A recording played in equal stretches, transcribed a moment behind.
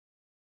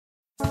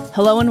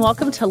Hello and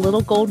welcome to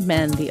Little Gold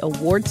Men, the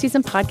award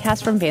season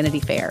podcast from Vanity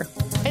Fair.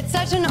 It's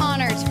such an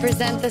honor to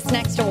present this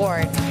next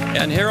award.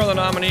 And here are the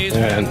nominees.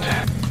 And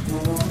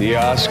the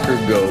Oscar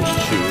goes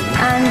to...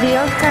 And the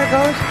Oscar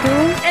goes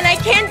to... And I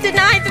can't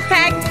deny the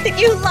fact that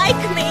you like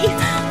me.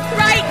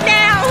 Right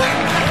now,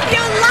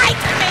 you like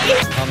me.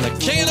 I'm the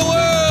king of the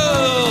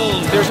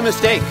world. There's a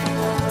mistake.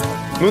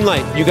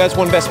 Moonlight, you guys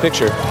won Best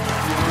Picture.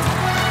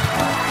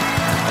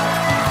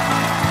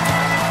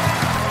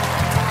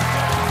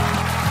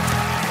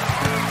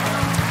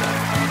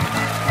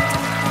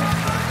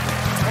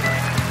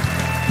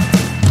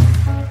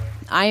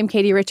 I am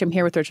Katie Rich. I'm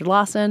here with Richard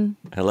Lawson.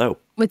 Hello.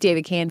 With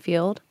David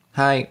Canfield.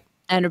 Hi.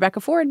 And Rebecca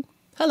Ford.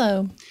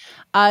 Hello.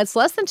 It's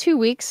less than 2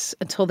 weeks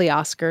until the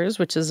Oscars,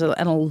 which is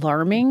an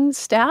alarming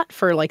stat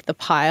for like the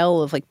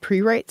pile of like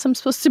pre-writes I'm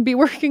supposed to be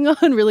working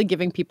on, really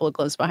giving people a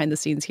glimpse behind the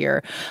scenes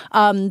here.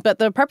 But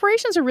the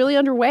preparations are really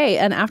underway.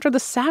 And after the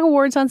SAG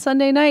Awards on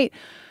Sunday night,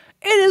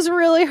 it is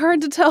really hard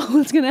to tell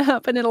what's going to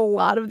happen in a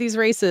lot of these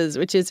races,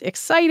 which is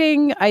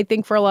exciting, I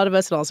think, for a lot of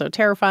us, and also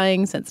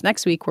terrifying since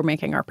next week we're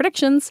making our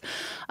predictions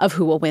of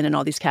who will win in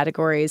all these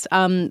categories.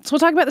 So we'll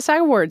talk about the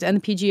SAG Awards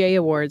and the PGA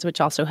Awards, which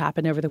also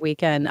happened over the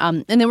weekend.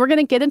 And then we're going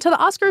to get into the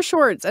Oscar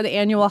shorts, an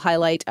annual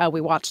highlight.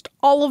 We watched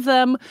all of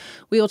them.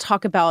 We will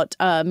talk about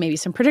maybe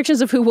some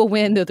predictions of who will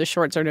win, though the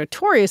shorts are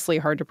notoriously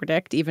hard to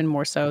predict, even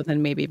more so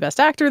than maybe Best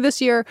Actor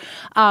this year.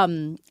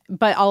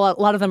 But a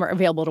lot of them are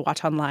available to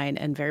watch online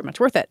and very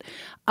much worth it.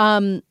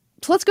 So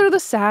let's go to the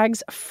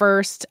SAGs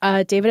first.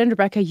 David and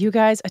Rebecca, you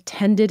guys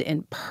attended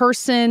in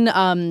person.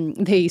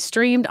 They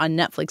streamed on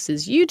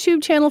Netflix's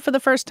YouTube channel for the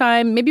first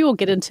time. Maybe we'll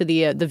get into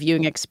the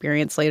viewing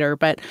experience later.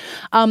 But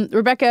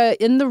Rebecca,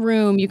 in the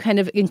room, you kind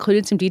of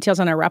included some details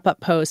on our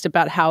wrap-up post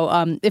about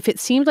how if it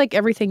seemed like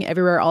Everything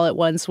Everywhere All at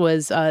Once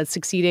was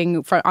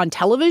succeeding on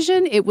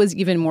television, it was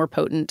even more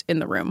potent in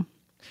the room.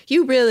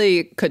 You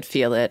really could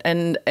feel it.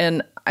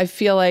 And I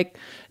feel like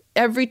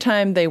every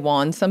time they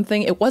won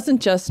something, it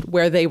wasn't just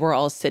where they were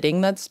all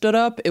sitting that stood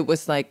up. It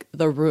was like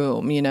the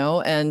room, you know?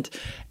 And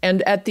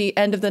at the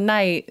end of the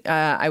night,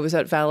 I was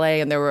at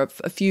Valet and there were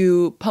a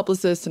few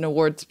publicists and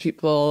awards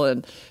people,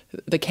 and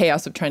the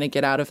chaos of trying to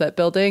get out of that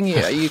building,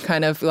 you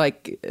kind of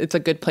like, it's a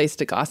good place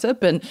to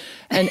gossip. And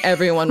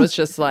everyone was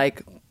just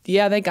like,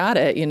 yeah, they got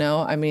it, you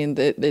know? I mean,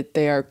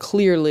 they are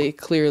clearly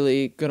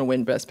going to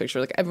win Best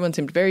Picture. Like, everyone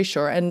seemed very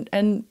sure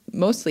and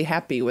mostly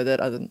happy with it,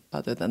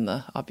 other than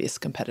the obvious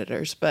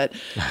competitors. But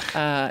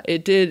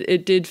it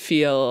did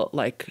feel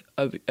like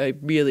a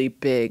really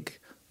big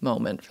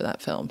moment for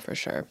that film, for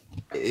sure.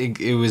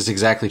 It was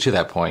exactly to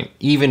that point.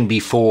 Even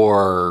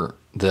before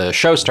the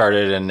show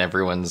started and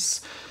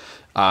everyone's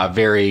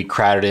very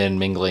crowded in,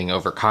 mingling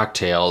over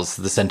cocktails,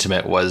 the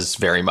sentiment was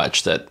very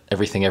much that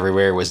Everything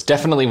Everywhere was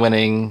definitely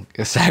winning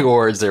the SAG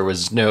Awards. There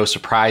was no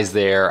surprise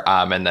there,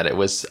 and that it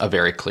was a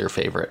very clear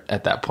favorite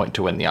at that point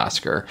to win the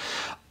Oscar.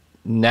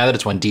 Now that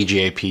it's won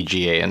DGA,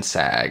 PGA, and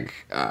SAG,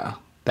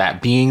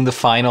 that being the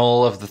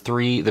final of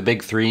the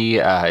big three,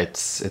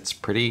 it's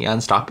pretty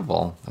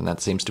unstoppable, and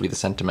that seems to be the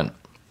sentiment.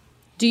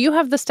 Do you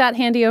have the stat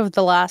handy of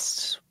the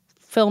last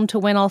film to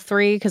win all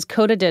three? Because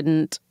Coda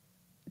didn't.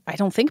 I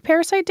don't think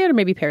Parasite did, or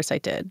maybe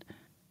Parasite did.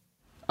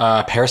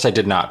 Parasite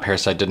did not.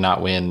 Parasite did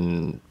not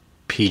win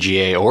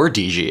PGA or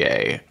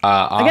DGA.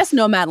 I guess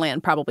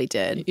Nomadland probably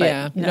did. But,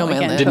 yeah,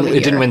 Nomadland.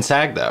 It didn't win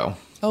SAG, though.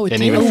 Oh, it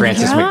and did? Even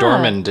Frances yeah.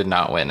 McDormand did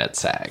not win at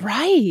SAG.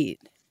 Right.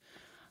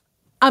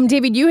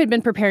 David, you had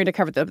been preparing to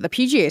cover the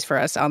PGAs for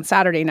us on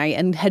Saturday night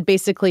and had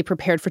basically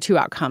prepared for two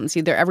outcomes.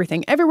 Either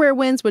Everything Everywhere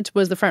wins, which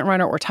was the front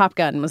runner, or Top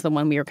Gun was the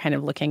one we were kind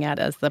of looking at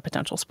as the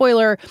potential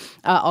spoiler.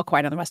 All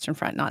Quiet on the Western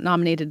Front not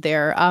nominated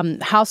there.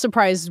 How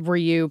surprised were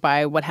you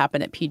by what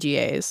happened at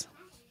PGAs?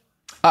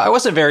 I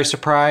wasn't very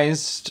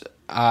surprised.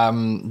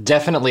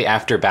 Definitely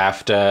after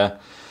BAFTA,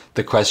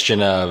 the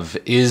question of,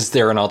 is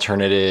there an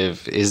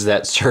alternative? Is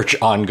that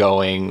search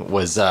ongoing?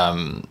 Was,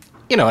 an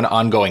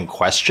ongoing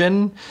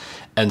question.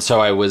 And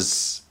so I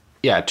was,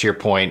 to your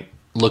point,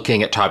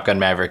 looking at Top Gun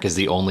Maverick as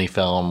the only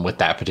film with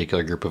that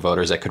particular group of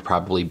voters that could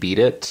probably beat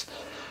it.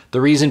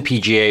 The reason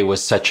PGA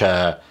was such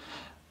a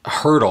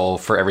hurdle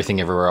for Everything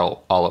Everywhere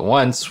All at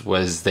Once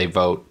was they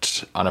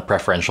vote on a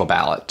preferential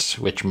ballot,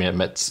 which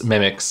mimics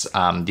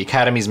the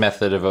Academy's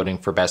method of voting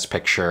for Best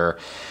Picture.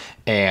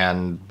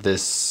 And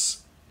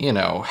this,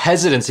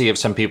 hesitancy of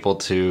some people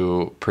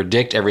to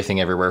predict Everything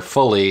Everywhere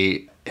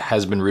fully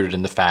has been rooted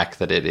in the fact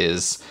that it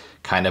is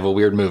kind of a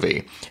weird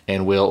movie,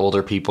 and will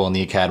older people in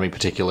the Academy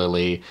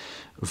particularly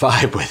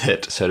vibe with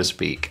it, so to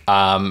speak.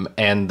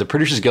 And the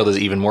Producers Guild is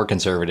even more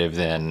conservative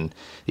than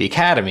the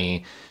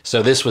Academy,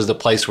 so this was the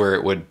place where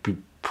it would be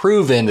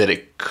proven that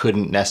it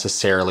couldn't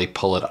necessarily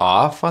pull it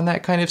off on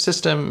that kind of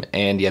system,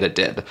 and yet it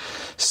did.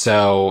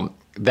 So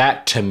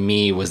that, to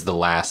me, was the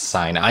last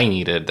sign I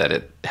needed that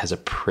it has a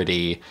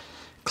pretty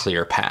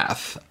clear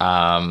path.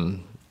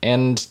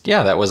 And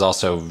that was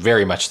also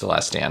very much the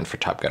last stand for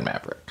Top Gun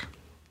Maverick.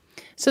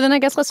 So then I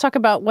guess let's talk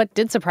about what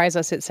did surprise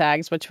us at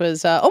SAGs, which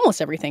was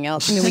almost everything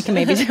else. I mean, we can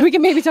maybe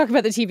talk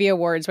about the TV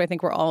awards. So I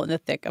think we're all in the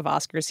thick of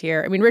Oscars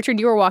here. I mean, Richard,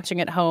 you were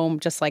watching at home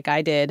just like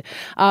I did.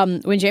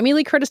 When Jamie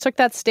Lee Curtis took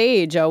that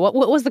stage, what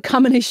was the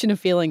combination of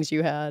feelings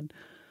you had?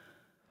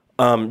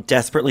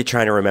 Desperately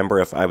trying to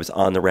remember if I was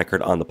on the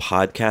record on the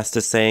podcast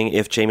as saying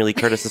if Jamie Lee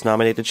Curtis is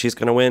nominated, she's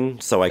going to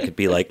win. So I could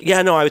be like,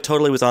 yeah, no, I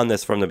totally was on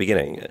this from the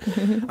beginning.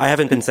 I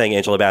haven't been saying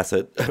Angela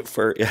Bassett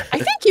for... I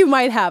think you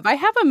might have. I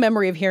have a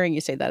memory of hearing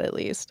you say that at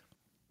least.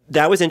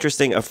 That was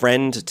interesting. A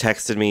friend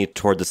texted me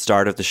toward the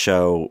start of the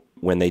show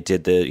when they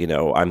did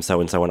the, I'm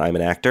so-and-so and I'm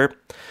an actor.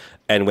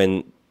 And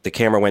when the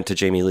camera went to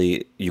Jamie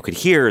Lee, you could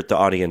hear the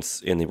audience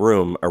in the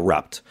room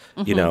erupt,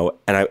 and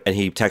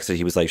he texted,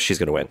 he was like, she's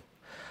going to win.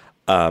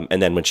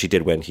 And then when she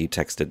did win, he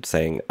texted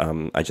saying,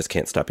 I just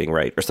can't stop being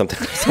right, or something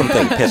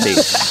pithy.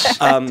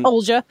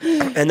 Told you.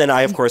 And then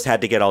I, of course,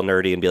 had to get all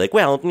nerdy and be like,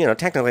 well,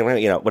 technically,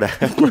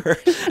 whatever.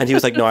 And he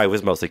was like, no, I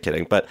was mostly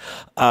kidding. But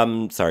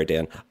sorry,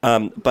 Dan.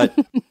 But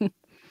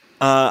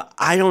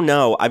I don't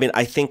know. I mean,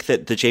 I think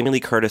that the Jamie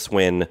Lee Curtis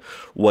win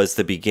was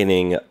the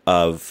beginning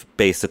of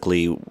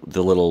basically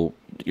the little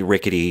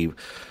rickety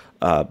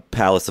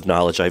palace of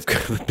knowledge I've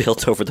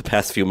built over the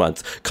past few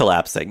months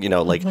collapsing.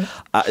 Michelle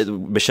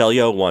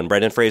Yeoh won,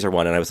 Brendan Fraser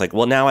won, and I was like,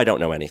 well, now I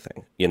don't know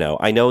anything.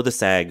 I know the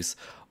SAGs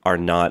are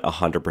not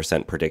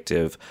 100%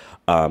 predictive.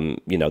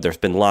 There's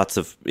been lots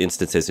of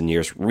instances in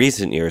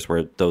recent years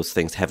where those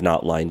things have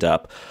not lined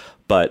up.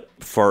 But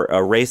for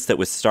a race that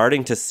was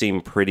starting to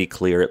seem pretty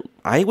clear,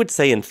 I would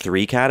say in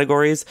 3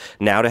 categories,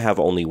 now to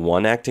have only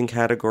 1 acting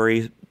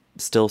category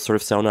still sort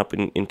of sewn up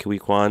in Ke Huy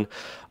Quan,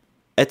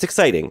 it's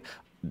exciting.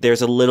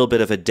 There's a little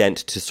bit of a dent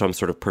to some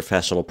sort of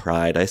professional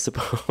pride, I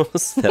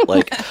suppose,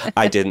 that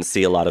I didn't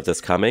see a lot of this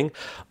coming.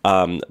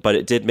 But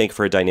it did make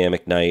for a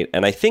dynamic night.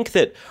 And I think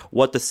that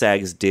what the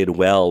SAGs did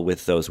well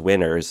with those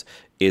winners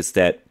is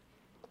that,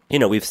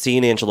 we've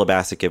seen Angela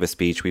Bassett give a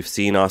speech. We've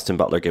seen Austin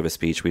Butler give a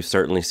speech. We've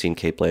certainly seen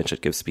Cate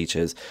Blanchett give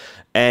speeches.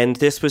 And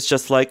this was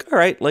just like, all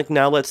right,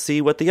 now let's see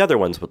what the other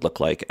ones would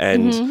look like.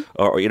 And,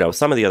 or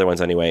some of the other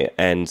ones anyway.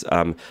 And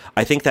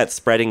I think that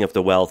spreading of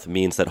the wealth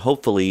means that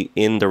hopefully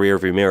in the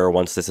rearview mirror,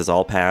 once this is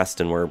all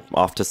passed and we're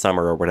off to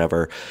summer or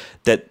whatever,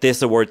 that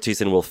this award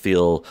season will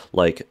feel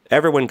like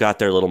everyone got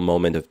their little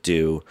moment of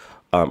due,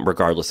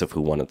 regardless of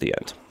who won at the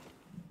end.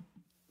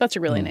 That's a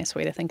really nice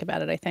way to think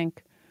about it, I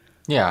think.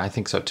 Yeah, I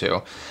think so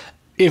too.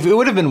 If it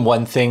would have been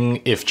one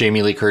thing if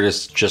Jamie Lee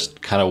Curtis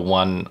just kind of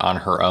won on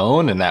her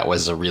own, and that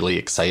was a really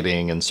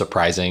exciting and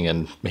surprising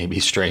and maybe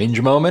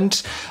strange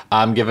moment,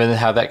 given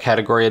how that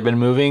category had been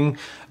moving.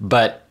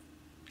 But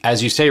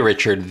as you say,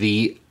 Richard,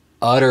 the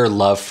utter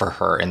love for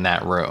her in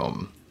that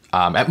room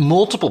at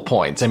multiple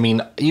points. I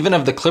mean, even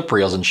of the clip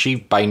reels, and she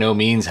by no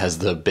means has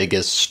the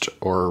biggest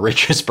or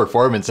richest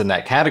performance in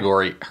that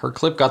category, her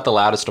clip got the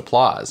loudest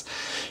applause.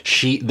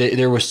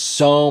 There was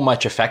so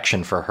much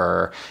affection for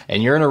her,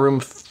 and you're in a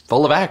room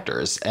full of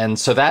actors. And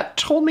so that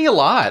told me a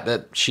lot,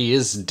 that she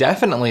is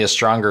definitely a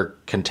stronger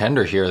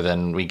contender here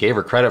than we gave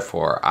her credit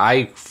for.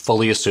 I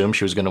fully assumed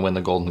she was going to win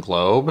the Golden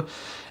Globe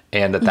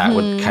and that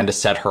would kind of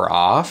set her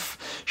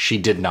off. She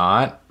did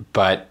not,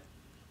 but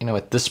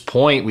at this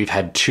point, we've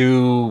had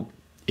 2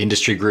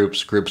 industry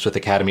groups with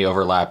Academy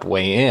overlap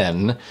weigh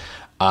in.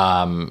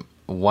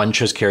 One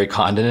chose Carrie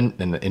Condon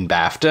in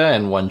BAFTA,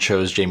 and one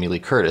chose Jamie Lee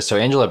Curtis. So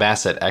Angela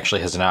Bassett actually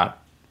has not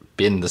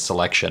been the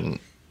selection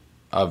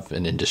of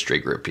an industry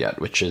group yet,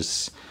 which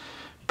is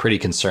pretty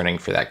concerning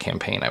for that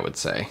campaign, I would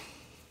say.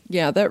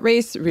 Yeah, that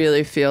race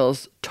really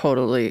feels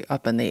totally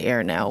up in the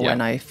air now,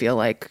 when I feel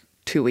like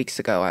 2 weeks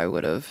ago I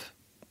would have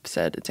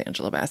said it's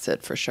Angela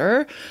Bassett for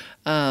sure.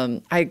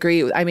 I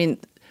agree. I mean,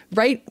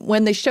 right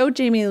when they showed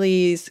Jamie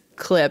Lee's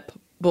clip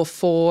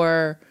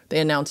before they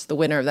announced the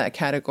winner of that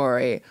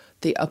category,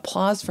 the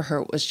applause for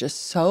her was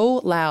just so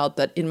loud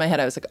that in my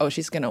head I was like, oh,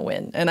 she's going to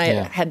win. And I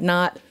had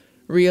not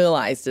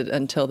realized it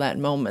until that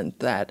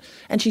moment.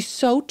 And she's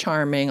so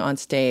charming on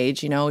stage.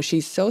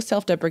 She's so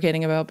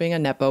self-deprecating about being a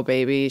Nepo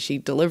baby. She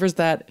delivers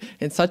that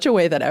in such a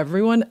way that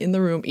everyone in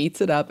the room eats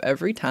it up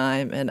every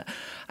time. And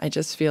I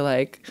just feel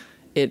like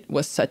it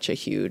was such a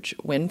huge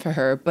win for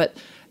her. But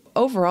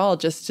overall,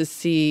 just to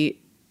see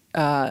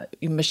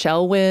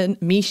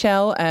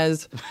Michelle,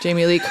 as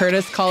Jamie Lee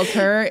Curtis calls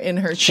her in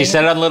her. She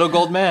said on Little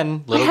Gold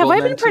Men. Have I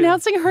been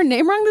pronouncing her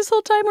name wrong this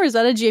whole time, or is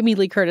that a Jamie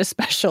Lee Curtis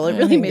special? It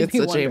really made me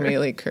wonder. It's a Jamie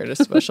Lee Curtis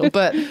special,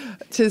 but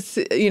to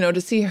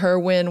see her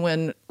win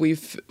when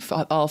we've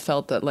all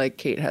felt that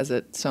Kate has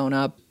it sewn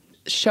up,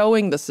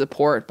 showing the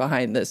support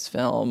behind this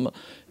film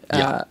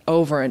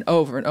over and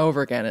over and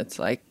over again. It's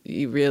like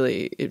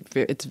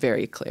it's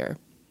very clear.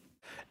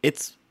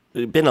 It's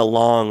been a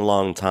long,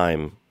 long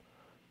time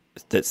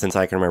that since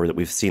I can remember that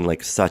we've seen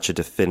such a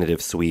definitive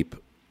sweep.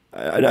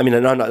 I mean,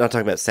 I'm not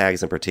talking about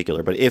SAGs in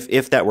particular, but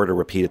if that were to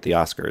repeat at the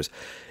Oscars,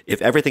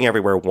 if Everything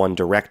Everywhere won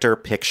director,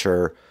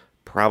 picture,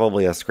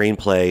 probably a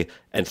screenplay,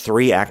 and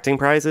 3 acting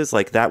prizes,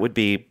 that would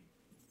be,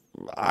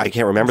 I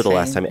can't remember the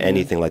last time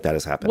anything like that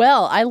has happened.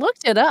 Well, I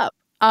looked it up.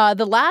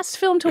 The last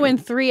film to win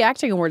 3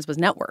 acting awards was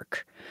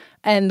Network.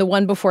 And the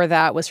one before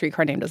that was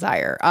Streetcar Named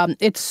Desire.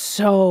 It's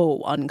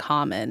so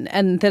uncommon.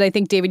 And then I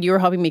think, David, you were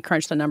helping me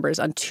crunch the numbers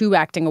on 2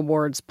 acting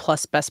awards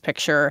plus Best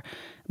Picture.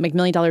 $1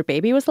 Million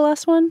Baby was the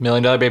last one? $1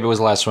 Million Baby was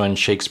the last one.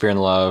 Shakespeare in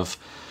Love,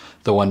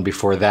 the one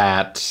before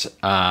that.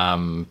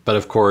 But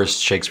of course,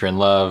 Shakespeare in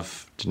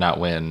Love did not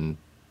win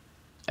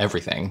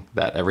everything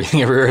that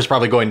Everything Everywhere is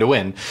probably going to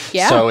win.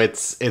 Yeah. So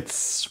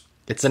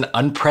it's an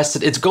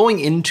unprecedented. It's going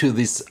into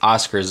these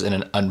Oscars in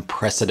an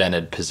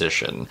unprecedented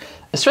position,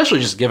 especially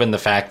just given the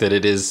fact that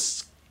it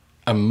is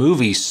a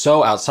movie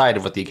so outside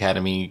of what the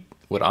Academy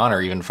would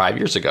honor even 5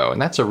 years ago, and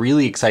that's a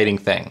really exciting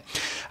thing.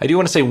 I do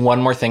want to say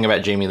one more thing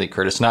about Jamie Lee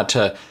Curtis, not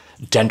to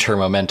dent her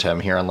momentum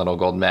here on Little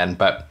Gold Men,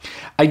 but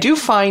I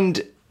find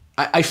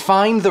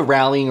the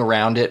rallying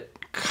around it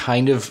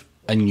kind of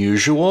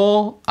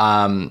unusual.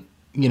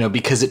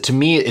 Because to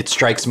me it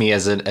strikes me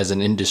as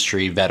an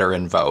industry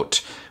veteran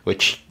vote,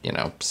 which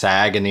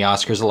SAG and the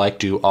Oscars alike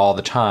do all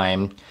the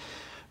time.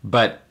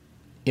 But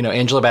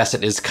Angela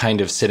Bassett is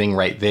kind of sitting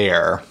right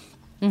there.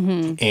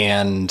 Mm-hmm.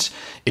 And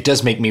it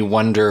does make me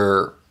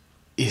wonder,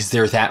 is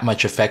there that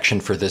much affection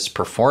for this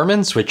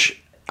performance?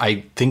 Which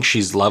I think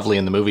she's lovely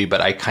in the movie,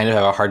 but I kind of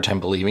have a hard time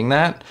believing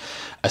that,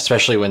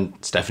 especially when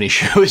Stephanie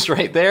Hsu is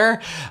right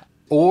there.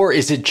 Or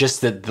is it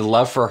just that the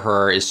love for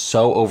her is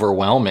so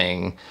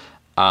overwhelming?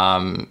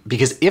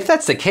 Because if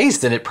that's the case,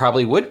 then it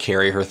probably would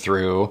carry her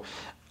through.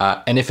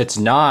 And if it's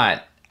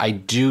not, I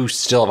do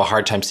still have a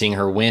hard time seeing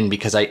her win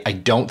because I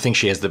don't think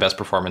she has the best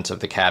performance of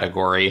the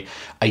category.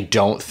 I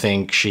don't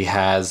think she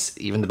has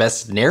even the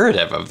best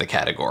narrative of the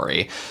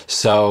category.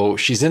 So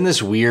she's in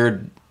this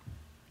weird,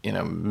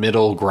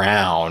 middle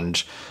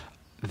ground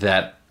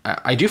that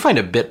I do find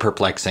a bit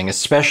perplexing,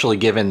 especially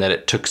given that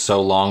it took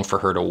so long for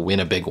her to win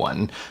a big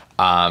one.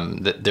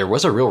 That there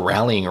was a real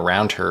rallying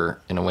around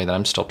her in a way that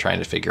I'm still trying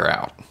to figure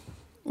out.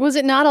 Was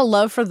it not a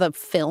love for the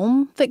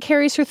film that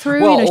carries her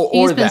through? Well,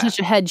 She's been such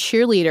a head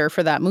cheerleader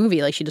for that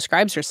movie. Like, she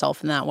describes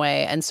herself in that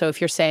way. And so if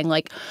you're saying,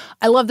 like,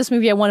 I love this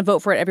movie, I want to vote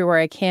for it everywhere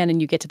I can,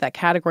 and you get to that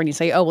category and you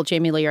say, oh, well,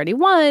 Jamie Lee already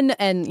won.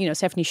 And,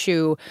 Stephanie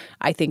Hsu,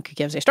 I think,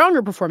 gives a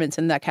stronger performance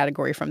in that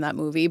category from that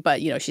movie.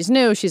 But, she's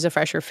new. She's a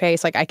fresher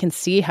face. Like, I can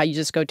see how you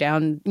just go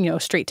down,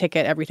 straight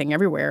ticket, Everything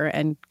Everywhere,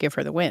 and give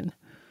her the win.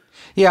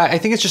 Yeah, I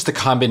think it's just the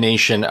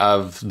combination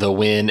of the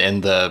win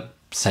and the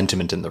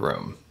sentiment in the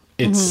room.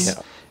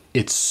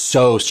 It's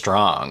so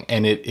strong,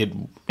 and it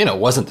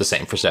wasn't the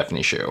same for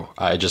Stephanie Hsu.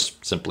 It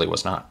just simply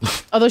was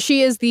not. Although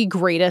she is the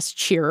greatest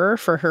cheerer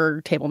for her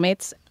table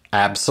mates.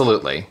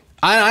 Absolutely.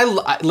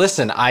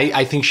 Listen,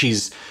 I think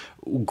she's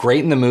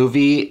great in the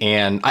movie,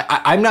 and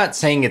I'm not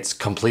saying it's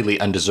completely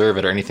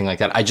undeserved or anything like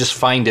that. I just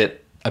find it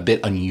a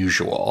bit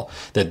unusual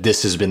that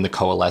this has been the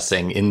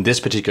coalescing in this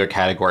particular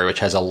category, which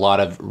has a lot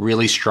of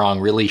really strong,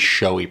 really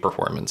showy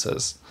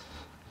performances.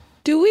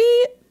 Do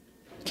we,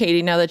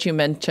 Katie, now that you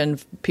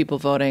mentioned people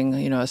voting,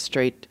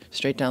 straight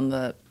down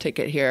the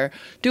ticket here,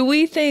 do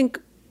we think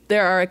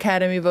there are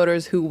Academy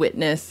voters who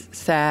witness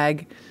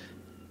SAG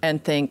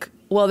and think,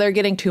 well, they're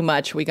getting too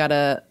much, we got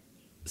to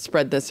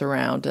spread this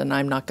around, and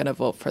I'm not going to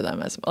vote for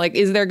them as like,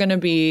 is there going to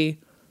be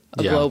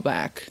a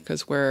blowback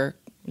because we're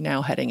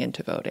now heading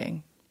into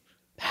voting?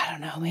 I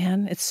don't know,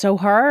 man. It's so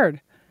hard.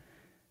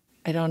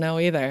 I don't know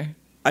either.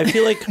 I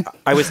feel like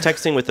I was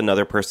texting with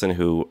another person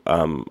who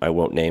I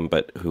won't name,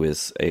 but who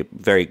is a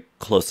very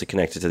closely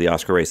connected to the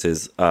Oscar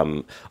races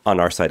on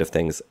our side of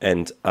things.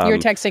 And you're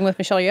texting with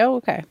Michelle Yeoh?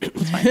 Okay,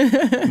 that's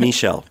fine.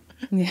 Michelle.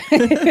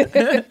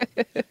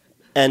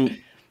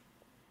 And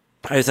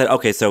I said,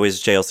 okay, so is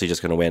JLC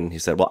just going to win? He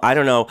said, well, I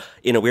don't know.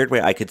 In a weird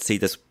way, I could see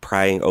this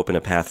prying open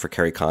a path for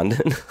Kerry Condon.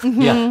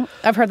 Mm-hmm. Yeah.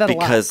 I've heard that a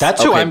lot.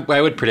 That's who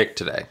I would predict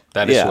today.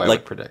 That is who I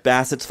would predict.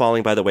 Bassett's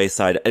falling by the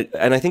wayside.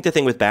 And I think the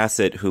thing with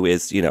Bassett, who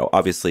is,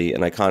 obviously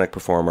an iconic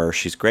performer,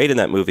 she's great in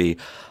that movie.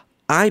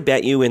 I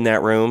bet you in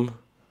that room,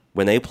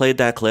 when they played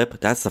that clip,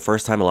 that's the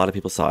first time a lot of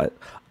people saw it.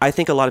 I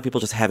think a lot of people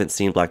just haven't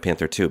seen Black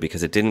Panther 2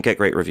 because it didn't get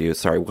great reviews.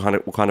 Sorry,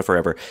 Wakanda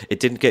Forever. It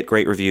didn't get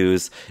great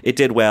reviews. It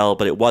did well,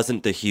 but it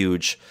wasn't the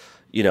huge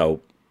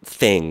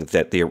thing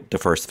that the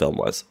first film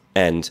was.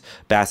 And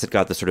Bassett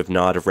got the sort of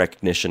nod of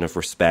recognition, of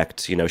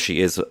respect.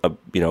 She is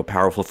a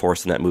powerful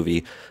force in that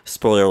movie.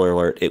 Spoiler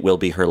alert, it will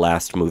be her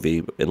last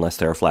movie unless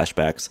there are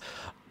flashbacks.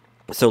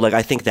 So,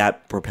 I think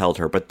that propelled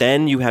her. But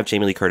then you have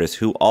Jamie Lee Curtis,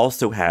 who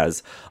also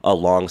has a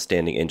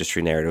long-standing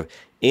industry narrative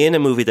in a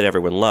movie that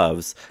everyone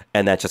loves,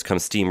 and that just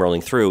comes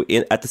steamrolling through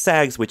at the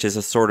SAGs, which is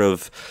a sort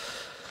of...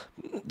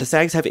 The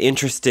SAGs have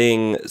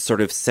interesting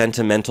sort of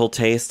sentimental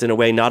taste in a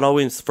way, not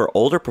always for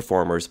older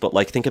performers, but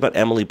think about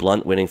Emily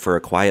Blunt winning for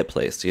A Quiet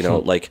Place.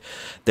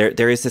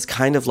 There is this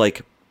kind of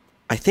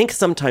I think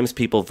sometimes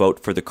people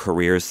vote for the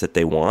careers that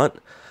they want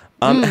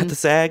at the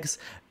SAGs.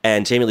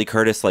 And Jamie Lee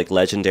Curtis,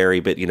 legendary,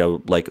 but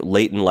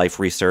late in life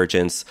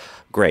resurgence,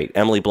 great.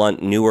 Emily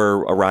Blunt, newer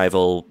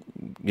arrival,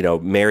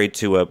 married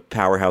to a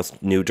powerhouse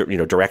new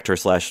director /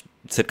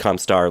 sitcom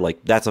star.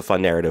 That's a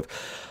fun narrative.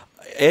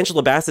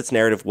 Angela Bassett's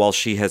narrative, while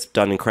she has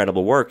done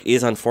incredible work,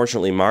 is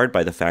unfortunately marred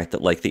by the fact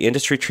that like the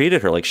industry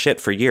treated her like shit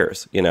for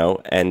years, you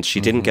know, and she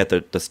didn't get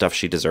the stuff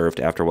she deserved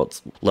after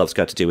what Love's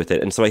got to do with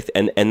it. And so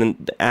and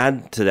then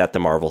add to that the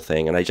Marvel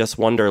thing, and I just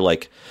wonder,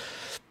 like,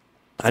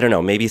 I don't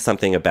know, maybe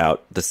something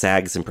about the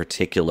SAGs in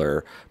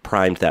particular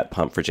primed that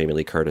pump for Jamie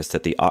Lee Curtis,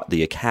 that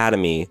the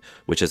Academy,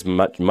 which is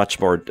much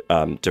more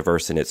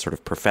diverse in its sort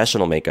of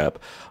professional makeup,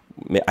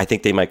 I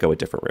think they might go a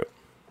different route.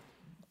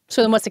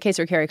 So then what's the case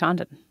for Carrie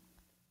Condon?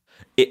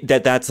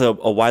 That's a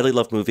widely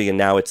loved movie, and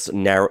now it's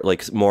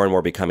like more and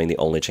more becoming the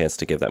only chance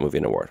to give that movie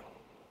an award.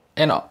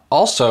 And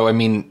also, I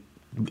mean,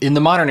 in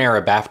the modern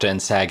era, BAFTA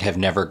and SAG have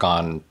never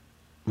gone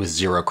with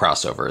zero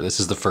crossover. This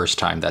is the first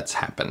time that's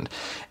happened.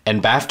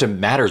 And BAFTA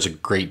matters a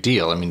great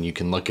deal. I mean, you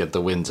can look at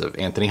the wins of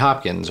Anthony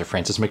Hopkins or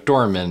Frances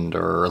McDormand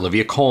or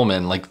Olivia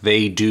Colman. Like,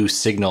 they do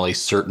signal a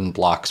certain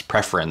block's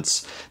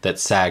preference that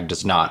SAG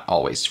does not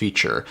always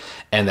feature.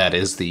 And that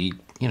is the,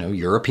 you know,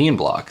 European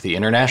block, the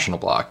international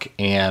block.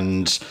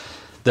 And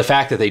the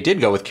fact that they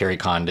did go with Carrie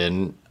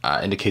Condon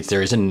indicates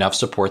there is enough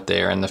support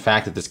there. And the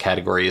fact that this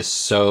category is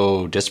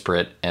so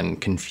disparate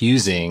and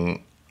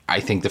confusing,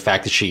 I think the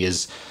fact that she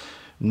is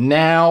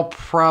now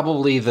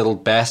probably the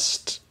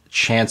best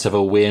chance of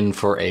a win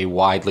for a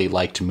widely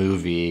liked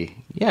movie,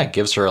 yeah,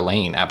 gives her a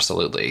lane,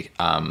 absolutely.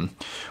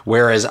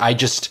 Whereas I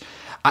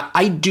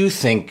do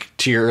think,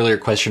 to your earlier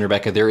question,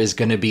 Rebecca, there is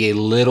going to be a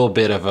little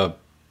bit of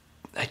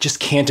I just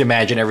can't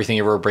imagine everything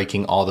ever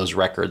breaking all those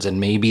records. And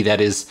maybe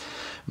that is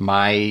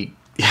my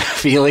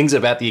feelings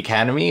about the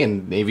Academy,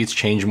 and maybe it's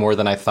changed more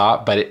than I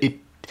thought, but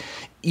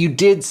you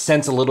did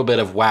sense a little bit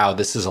of, wow,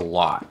 this is a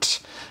lot.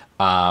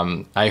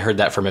 I heard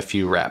that from a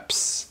few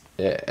reps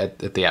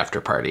at the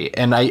after party.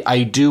 And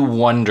I do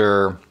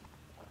wonder,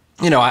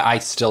 you know, I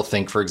still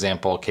think, for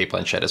example, Cate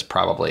Blanchett is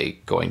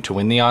probably going to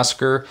win the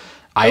Oscar.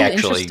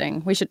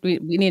 Interesting. We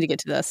need to get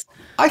to this.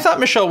 I thought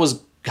Michelle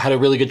had a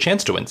really good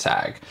chance to win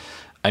SAG.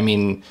 I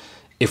mean,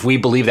 if we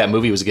believe that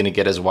movie was going to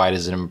get as wide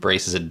as an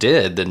embrace as it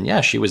did, then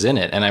yeah, she was in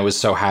it. And I was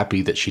so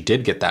happy that she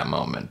did get that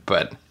moment.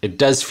 But it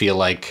does feel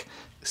like,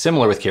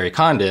 similar with Carrie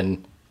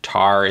Condon,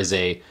 Tar is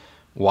a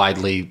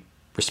widely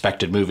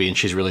respected movie, and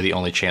she's really the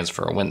only chance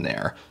for a win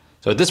there.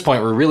 So at this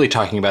point, we're really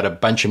talking about a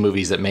bunch of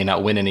movies that may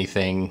not win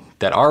anything,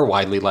 that are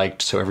widely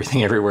liked, so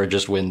Everything Everywhere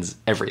just wins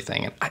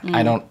everything. And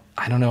I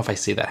don't know if I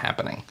see that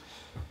happening.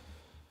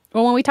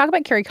 Well, when we talk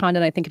about Carrie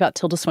Condon, I think about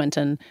Tilda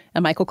Swinton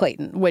and Michael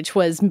Clayton, which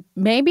was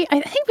maybe, I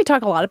think we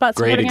talk a lot about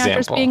supporting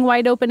actors being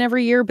wide open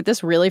every year, but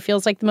this really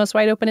feels like the most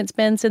wide open it's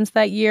been since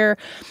that year.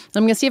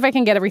 I'm going to see if I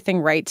can get everything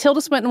right. Tilda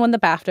Swinton won the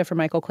BAFTA for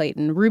Michael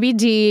Clayton. Ruby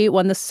Dee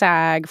won the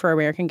SAG for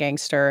American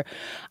Gangster.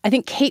 I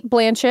think Cate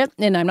Blanchett,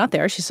 and I'm not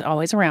there, she's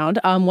always around,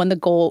 won the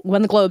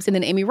Globes, and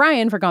then Amy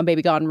Ryan for Gone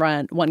Baby Gone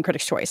won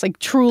Critics' Choice. Like,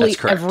 truly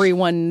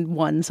everyone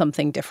won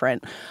something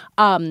different.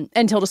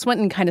 And Tilda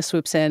Swinton kind of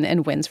swoops in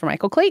and wins for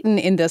Michael Clayton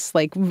in this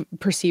like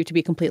perceived to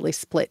be completely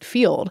split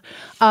field.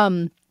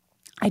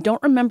 I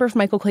don't remember if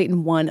Michael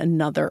Clayton won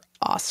another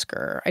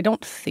Oscar. I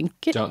don't think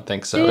it Don't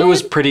think so. It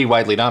was pretty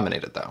widely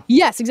nominated, though.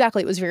 Yes,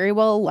 exactly. It was very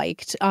well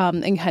liked,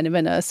 and kind of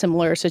in a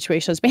similar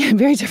situation as a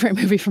very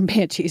different movie from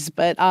Banshees.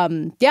 But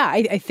yeah,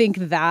 I think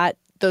that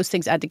those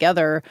things add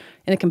together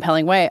in a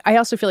compelling way. I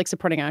also feel like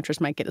supporting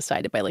actress might get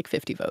decided by like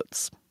 50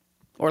 votes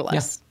or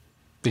less. Yeah.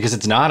 Because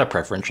it's not a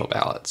preferential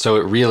ballot. So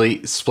it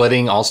really,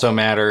 splitting also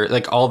matter.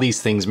 Like, all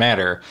these things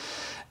matter.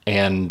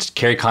 And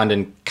Carrie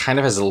Condon kind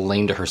of has a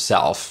lane to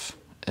herself.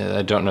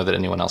 I don't know that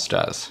anyone else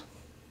does.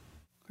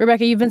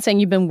 Rebecca, you've been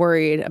saying you've been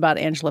worried about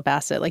Angela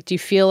Bassett. Like, do you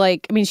feel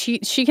like, I mean, she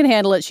can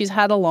handle it. She's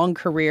had a long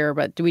career,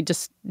 but do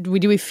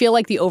we feel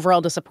like the overall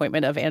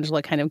disappointment of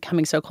Angela kind of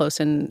coming so close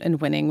and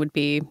winning would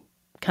be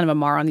kind of a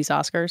mar on these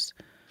Oscars?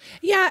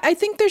 Yeah, I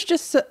think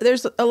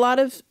there's a lot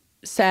of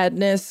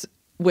sadness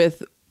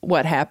with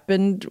what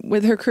happened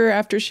with her career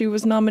after she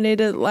was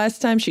nominated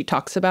last time. She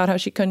talks about how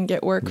she couldn't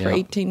get work for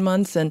 18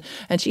 months, and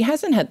she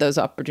hasn't had those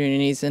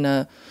opportunities in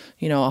a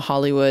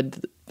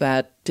Hollywood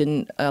that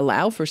didn't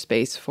allow for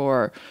space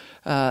for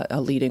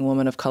a leading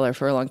woman of color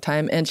for a long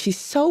time. And she's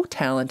so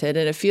talented,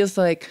 and it feels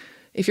like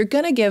if you're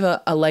going to give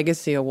a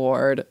legacy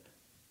award,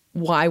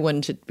 why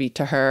wouldn't it be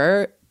to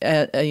her,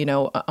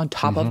 on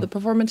top of the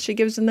performance she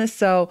gives in this?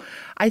 So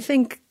I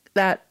think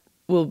that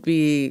will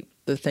be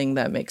the thing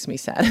that makes me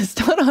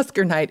saddest on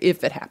Oscar night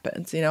if it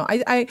happens. You know,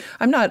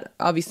 I'm not,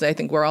 obviously, I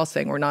think we're all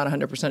saying we're not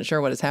 100% sure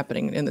what is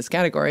happening in this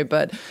category,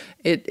 but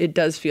it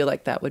does feel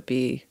like that would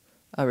be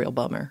a real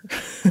bummer.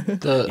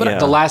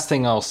 The last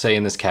thing I'll say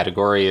in this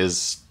category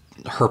is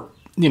her,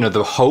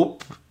 the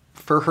hope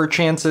for her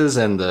chances,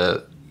 and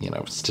the,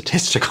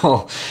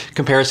 statistical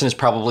comparison is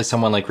probably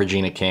someone like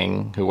Regina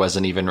King, who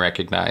wasn't even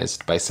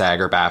recognized by SAG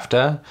or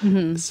BAFTA.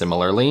 Mm-hmm.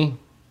 Similarly,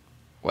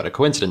 what a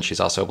coincidence, she's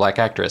also a Black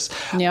actress.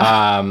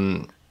 Yeah.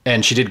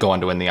 And she did go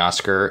on to win the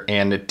Oscar,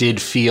 and it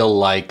did feel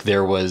like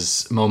there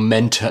was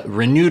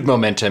renewed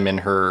momentum in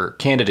her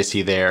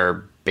candidacy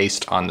there,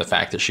 based on the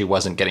fact that she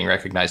wasn't getting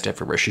recognized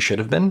everywhere she should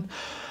have been.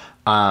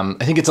 I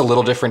think it's a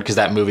little different because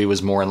that movie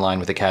was more in line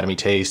with Academy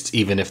tastes,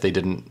 even if they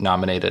didn't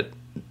nominate it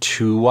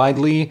too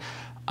widely.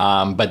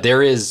 But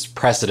there is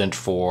precedent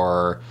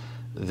for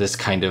this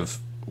kind of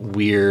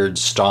weird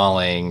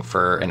stalling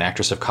for an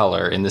actress of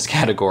color in this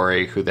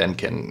category who then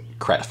can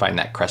find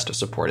that crest of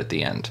support at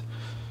the end.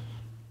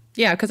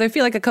 Yeah, because I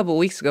feel like a couple of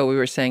weeks ago we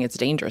were saying it's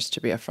dangerous to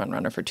be a front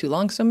runner for too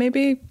long. So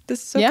maybe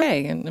this is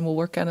okay, and we'll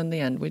work out in the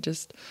end. We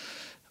just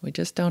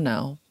don't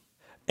know.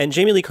 And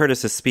Jamie Lee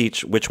Curtis's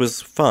speech, which was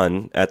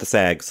fun at the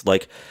SAGs,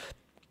 like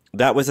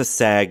that was a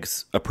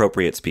SAGs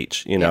appropriate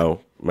speech. You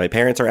know, my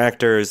parents are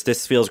actors.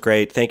 This feels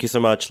great. Thank you so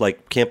much.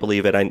 Like, can't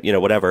believe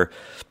it. Whatever.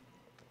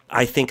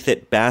 I think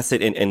that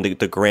Bassett and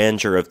the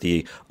grandeur of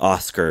the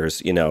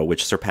Oscars,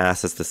 which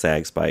surpasses the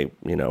SAGs by,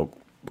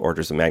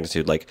 orders of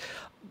magnitude, like.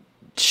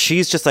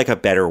 She's just like a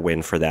better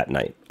win for that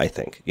night, I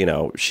think.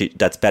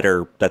 That's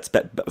better. That's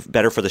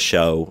better for the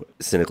show,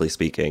 cynically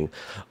speaking,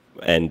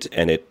 and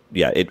I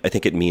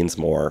think it means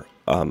more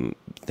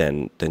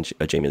than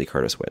a Jamie Lee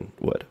Curtis win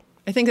would.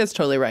 I think that's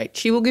totally right.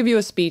 She will give you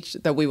a speech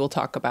that we will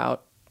talk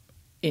about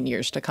in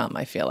years to come,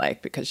 I feel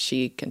like, because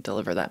she can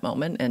deliver that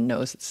moment and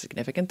knows the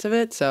significance of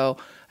it. So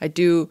I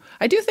do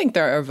think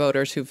there are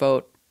voters who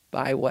vote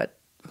by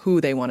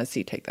who they want to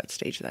see take that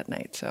stage that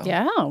night. So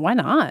yeah, why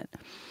not?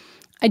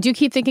 I do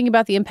keep thinking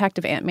about the impact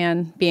of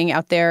Ant-Man being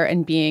out there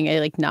and being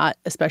a not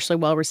especially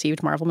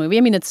well-received Marvel movie. I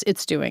mean,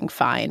 it's doing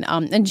fine.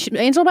 And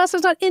Angela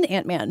Bassett's not in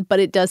Ant-Man, but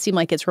it does seem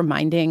like it's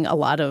reminding a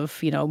lot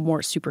of, more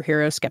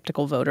superhero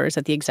skeptical voters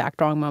at the exact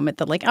wrong moment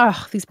that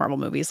these Marvel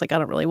movies, I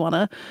don't really want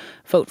to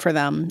vote for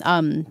them.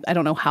 I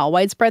don't know how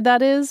widespread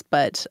that is,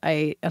 but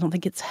I don't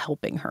think it's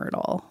helping her at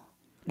all.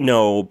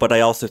 No, but I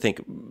also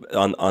think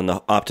on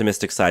the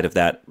optimistic side of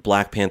that,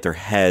 Black Panther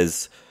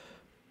has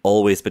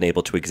always been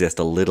able to exist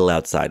a little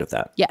outside of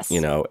that. Yes.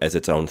 As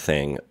its own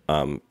thing,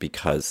 partly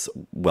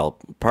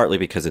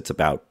because it's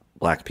about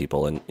Black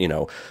people and,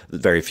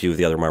 very few of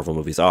the other Marvel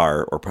movies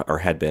are or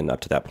had been up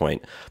to that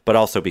point, but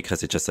also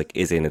because it just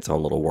is in its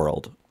own little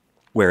world.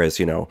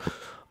 Whereas,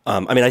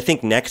 I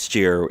think next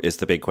year is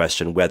the big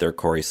question whether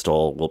Corey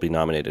Stoll will be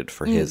nominated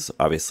for his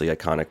obviously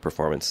iconic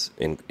performance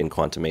in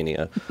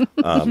Quantumania.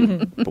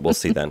 But we'll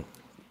see then.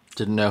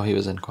 Didn't know he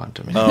was in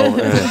Quantumania. Oh,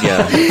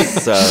 yeah.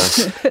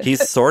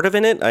 He's sort of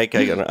in it. I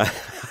don't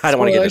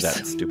want to get into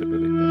that stupid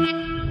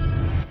movie.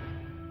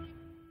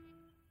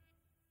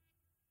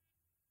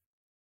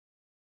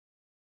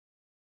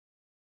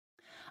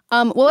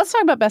 Well, let's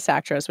talk about Best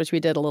Actress, which we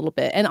did a little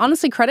bit. And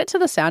honestly, credit to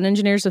the sound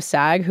engineers of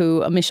SAG,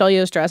 who Michelle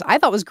Yeoh's dress, I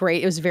thought was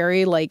great. It was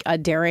very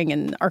daring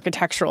and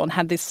architectural and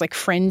had this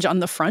fringe on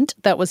the front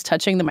that was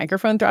touching the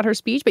microphone throughout her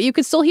speech. But you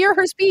could still hear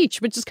her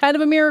speech, which is kind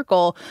of a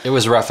miracle. It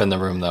was rough in the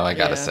room, though, I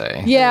gotta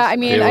say. Yeah, I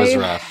mean, it was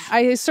rough.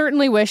 I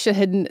certainly wish it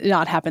had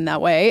not happened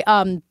that way.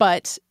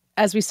 But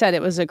as we said,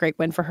 it was a great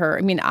win for her.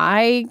 I mean,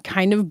 I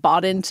kind of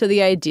bought into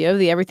the idea of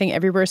the Everything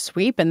Everywhere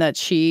sweep and that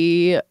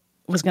she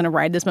was going to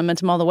ride this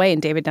momentum all the way.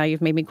 And David, now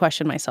you've made me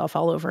question myself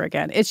all over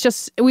again. It's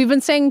just, we've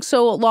been saying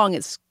so long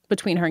it's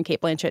between her and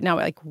Cate Blanchett. Now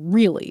it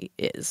really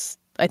is,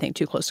 I think,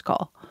 too close to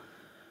call.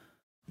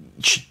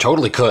 She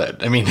totally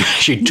could. I mean,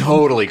 she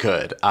totally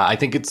could. I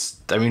think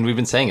we've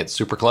been saying it's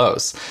super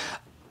close.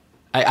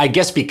 I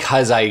guess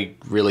because I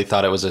really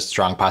thought it was a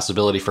strong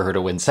possibility for her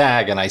to win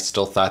SAG, and I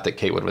still thought that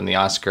Cate would win the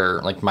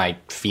Oscar, my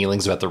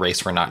feelings about the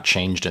race were not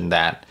changed in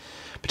that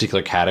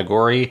particular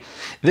category.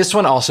 This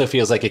one also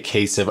feels like a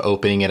case of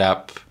opening it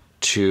up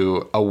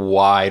to a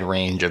wide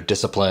range of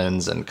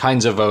disciplines and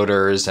kinds of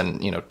voters,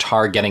 and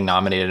Tar getting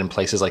nominated in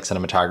places like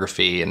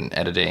cinematography and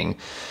editing.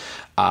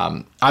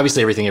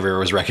 Obviously Everything Everywhere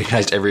was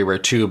recognized everywhere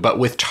too, but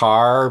with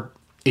Tar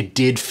it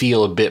did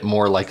feel a bit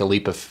more like a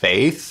leap of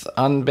faith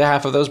on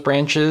behalf of those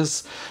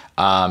branches.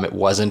 It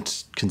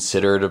wasn't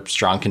considered a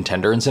strong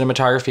contender in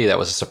cinematography. That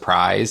was a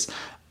surprise.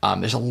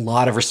 There's a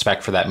lot of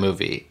respect for that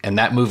movie, and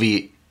that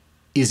movie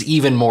is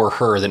even more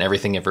her than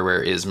Everything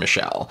Everywhere is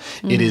Michelle.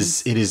 Mm-hmm.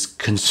 It is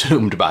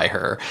consumed by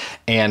her,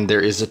 and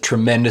there is a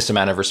tremendous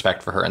amount of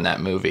respect for her in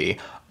that movie.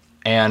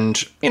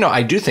 And,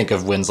 I do think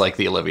of wins like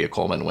the Olivia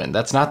Colman win.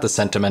 That's not the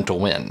sentimental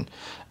win.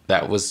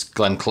 That was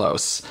Glenn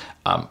Close.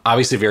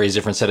 Obviously, very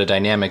different set of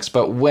dynamics,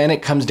 but when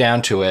it comes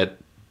down to it,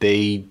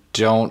 they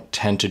don't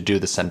tend to do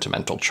the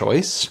sentimental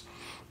choice.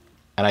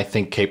 And I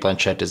think Cate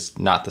Blanchett is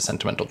not the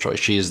sentimental choice.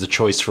 She is the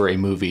choice for a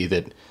movie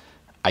that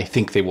I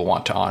think they will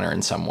want to honor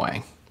in some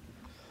way.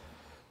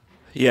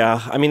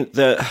 Yeah, I mean,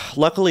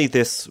 luckily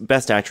this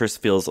Best Actress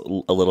feels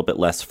a little bit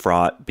less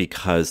fraught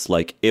because,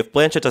 if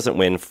Blanchett doesn't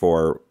win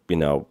for,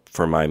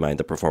 for my mind,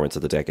 the performance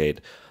of the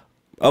decade,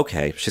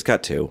 okay, she's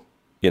got two,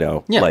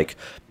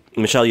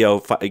 Michelle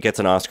Yeoh gets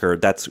an Oscar.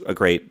 That's a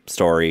great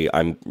story.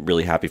 I'm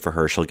really happy for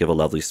her. She'll give a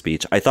lovely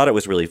speech. I thought it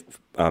was really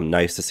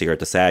nice to see her at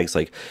the SAGs,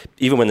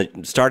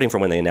 even starting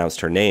from when they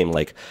announced her name,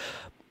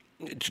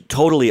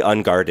 totally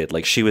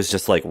unguarded. She was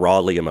just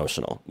rawly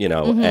emotional,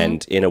 mm-hmm.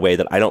 and in a way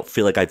that I don't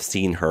feel like I've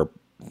seen her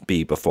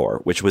be before,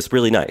 which was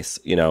really nice.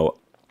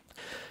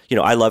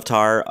 I love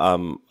Tar,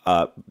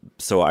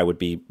 so I would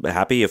be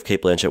happy if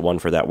Cate Blanchett won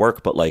for that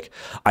work. But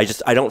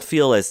I don't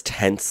feel as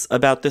tense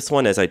about this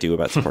one as I do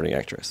about supporting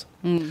actress.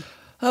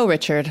 Oh,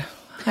 Richard,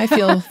 I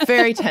feel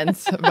very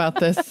tense about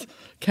this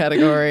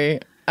category.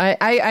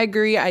 I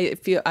agree.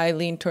 I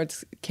lean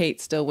towards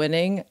Kate still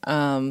winning.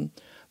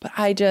 But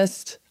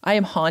I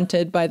am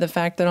haunted by the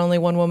fact that only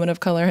one woman of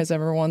color has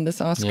ever won this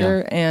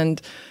Oscar,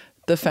 and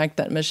the fact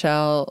that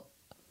Michelle,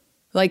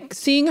 like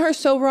seeing her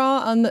so raw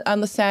on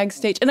the SAG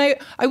stage. And I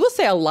will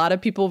say a lot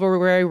of people were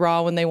very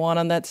raw when they won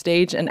on that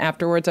stage. And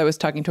afterwards I was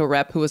talking to a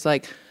rep who was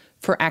like,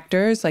 for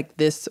actors, like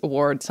this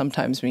award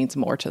sometimes means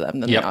more to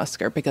them than the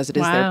Oscar because it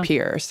is their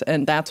peers.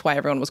 And that's why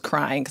everyone was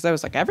crying, because I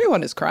was like,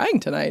 everyone is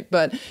crying tonight.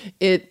 But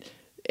it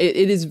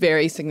is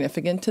very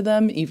significant to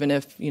them, even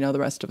if, you know, the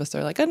rest of us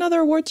are like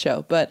another award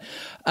show. But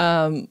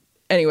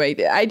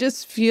anyway, I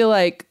just feel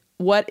like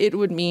what it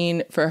would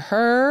mean for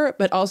her,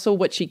 but also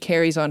what she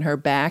carries on her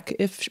back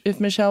if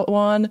Michelle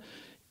won,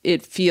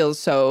 it feels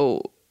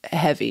so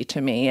heavy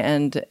to me.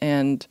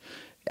 And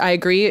I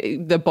agree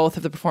that both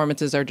of the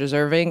performances are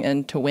deserving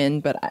and to win,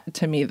 but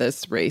to me,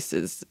 this race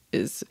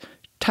is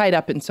tied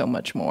up in so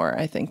much more,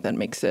 I think, that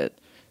makes it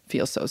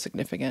feel so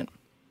significant.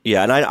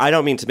 Yeah, and I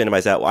don't mean to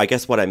minimize that. I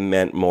guess what I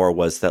meant more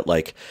was that,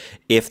 like,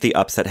 if the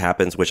upset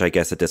happens, which I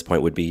guess at this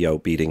point would be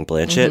Yeoh beating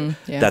Blanchett,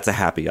 that's a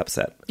happy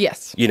upset.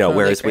 Yes. You know,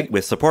 totally whereas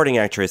with supporting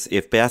actress,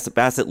 if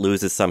Bassett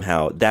loses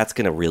somehow, that's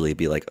going to really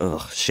be like,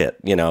 oh, shit.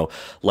 You know,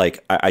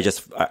 like,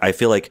 I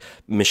feel like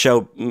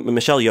Michelle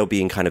Yeoh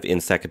being kind of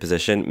in second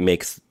position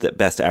makes the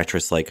best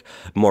actress, like,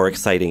 more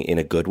exciting in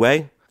a good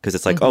way. Because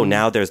it's like, oh,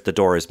 now the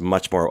door is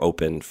much more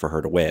open for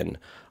her to win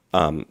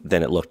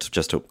than it looked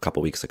just a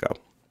couple weeks ago.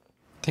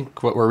 I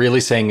think what we're really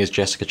saying is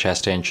Jessica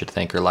Chastain should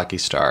thank her lucky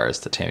stars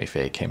that Tammy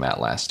Faye came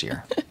out last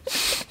year.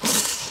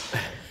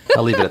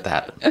 I'll leave it at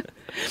that.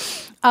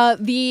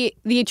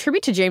 The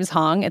tribute to James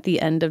Hong at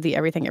the end of the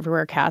Everything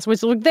Everywhere cast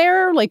was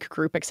their like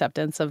group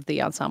acceptance of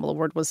the ensemble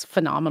award was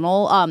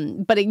phenomenal.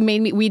 But it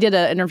made me. We did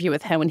an interview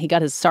with him when he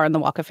got his star on the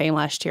Walk of Fame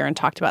last year and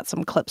talked about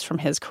some clips from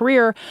his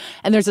career.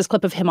 And there's this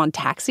clip of him on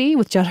Taxi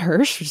with Judd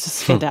Hirsch, which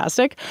is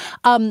fantastic.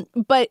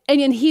 But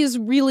he's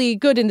really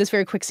good in this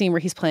very quick scene where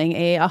he's playing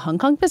a Hong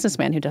Kong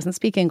businessman who doesn't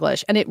speak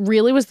English, and it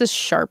really was this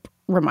sharp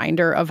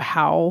reminder of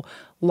how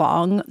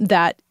long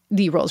that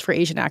the roles for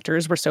Asian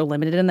actors were so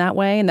limited in that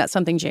way. And that's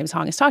something James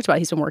Hong has talked about.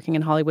 He's been working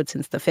in Hollywood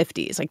since the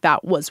 50s. Like,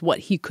 that was what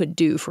he could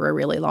do for a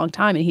really long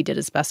time, and he did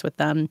his best with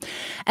them.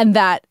 And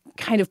that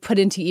kind of put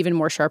into even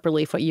more sharp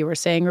relief what you were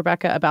saying,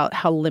 Rebecca, about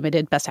how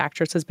limited Best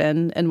Actress has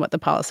been and what the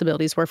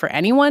possibilities were for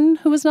anyone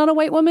who was not a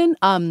white woman.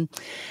 And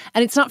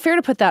it's not fair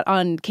to put that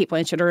on Cate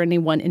Blanchett or any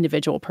one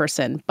individual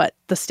person, but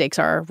the stakes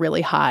are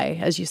really high,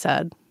 as you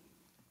said.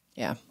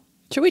 Yeah.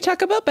 Should we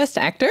talk about Best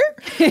Actor?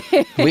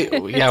 we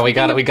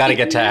got to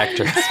get to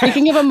actor.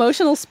 Speaking of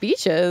emotional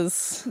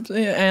speeches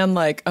and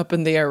like up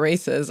in the air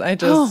races,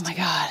 oh my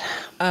god,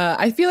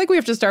 I feel like we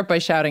have to start by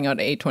shouting out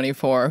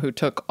A24, who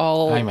took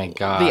all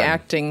the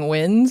acting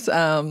wins,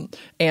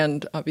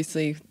 and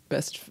obviously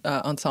Best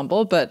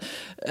Ensemble. But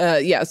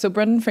so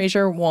Brendan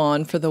Fraser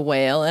won for The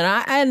Whale,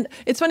 and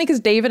it's funny because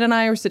David and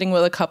I were sitting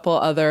with a couple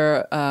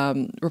other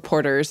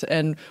reporters,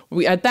 and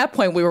at that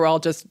point we were all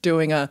just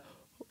doing a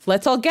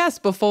let's all guess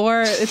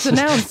before it's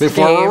announced.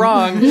 Before we're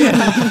wrong.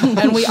 Yeah.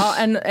 And we all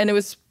and it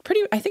was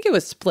pretty, I think it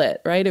was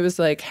split, right? It was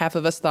like half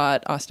of us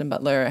thought Austin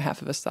Butler,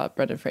 half of us thought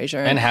Brendan Fraser.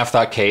 And half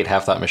thought Kate,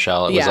 half thought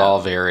Michelle. It was all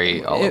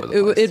very all over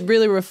the place. It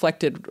really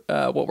reflected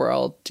what we're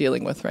all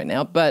dealing with right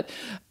now. But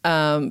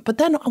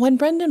then when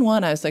Brendan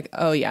won, I was like,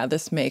 oh yeah,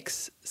 this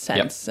makes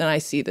sense. Yep. And I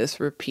see this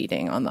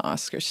repeating on the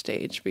Oscar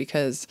stage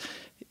because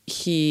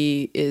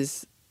he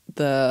is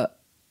the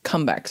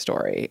comeback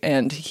story,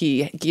 and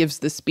he gives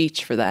the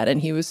speech for that,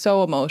 and he was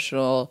so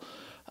emotional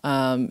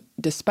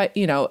despite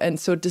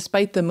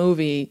the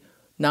movie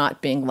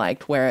not being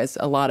liked, whereas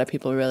a lot of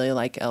people really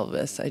like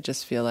Elvis. I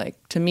just feel like,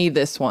 to me,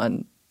 this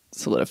one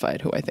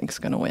solidified who I think is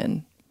going to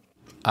win.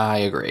 I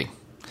agree.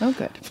 Oh,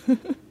 good.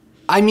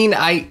 I mean,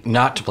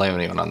 not to blame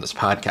anyone on this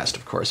podcast,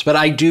 of course, but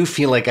I do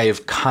feel like I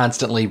have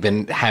constantly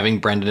been having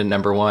Brendan at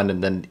number one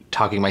and then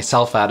talking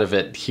myself out of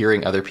it,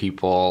 hearing other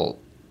people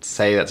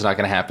say that's not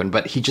going to happen.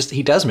 But he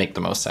does make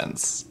the most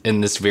sense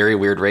in this very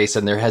weird race.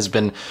 And there has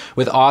been,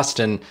 with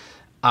Austin,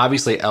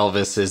 obviously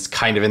Elvis is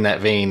kind of in that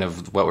vein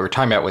of what we were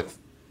talking about with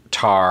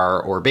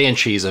Tar or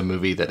Banshees, a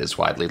movie that is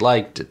widely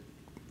liked,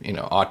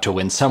 ought to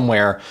win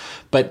somewhere.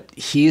 But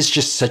he's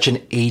just such an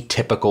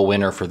atypical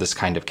winner for this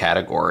kind of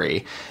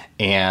category.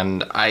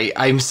 And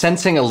I'm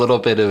sensing a little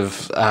bit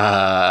of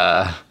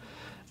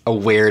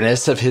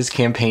awareness of his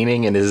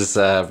campaigning and his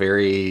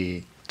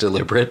very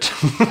deliberate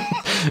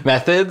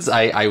methods.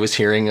 I was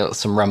hearing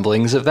some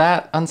rumblings of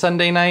that on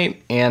Sunday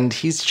night, and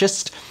he's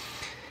just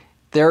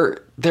there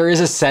is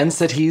a sense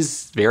that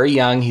he's very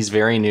young, he's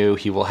very new,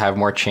 he will have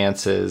more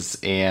chances,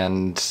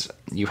 and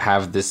you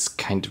have this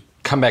kind of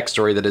comeback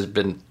story that has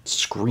been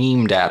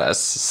screamed at us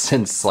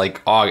since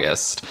like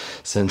August,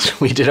 since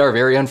we did our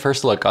very own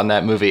first look on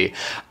that movie.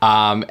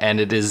 And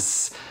it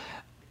is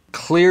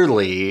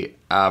clearly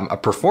a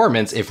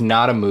performance, if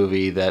not a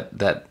movie,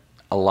 that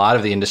a lot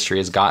of the industry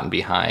has gotten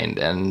behind.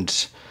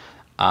 And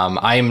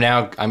I'm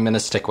going to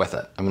stick with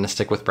it. I'm going to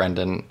stick with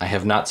Brendan. I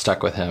have not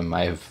stuck with him.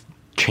 I've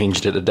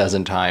changed it a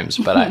dozen times.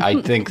 But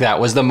I think that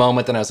was the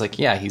moment that I was like,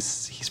 yeah,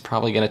 he's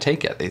probably going to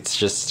take it.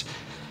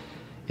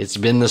 It's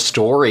been the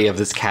story of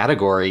this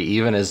category,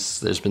 even as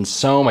there's been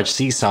so much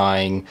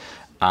seesawing.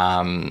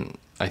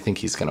 I think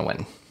he's going to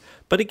win.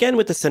 But again,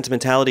 with the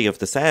sentimentality of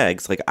the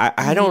SAGs, like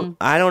I don't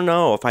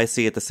know if I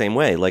see it the same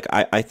way. Like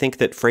I think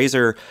that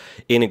Fraser,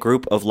 in a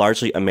group of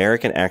largely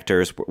American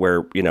actors,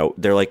 where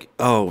they're like,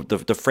 oh,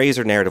 the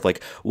Fraser narrative,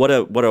 like what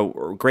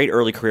a great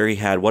early career he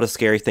had, what a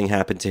scary thing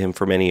happened to him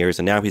for many years,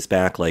 and now he's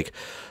back. Like,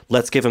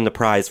 let's give him the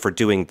prize for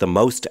doing the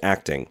most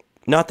acting.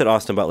 Not that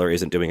Austin Butler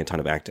isn't doing a ton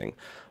of acting,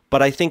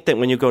 but I think that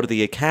when you go to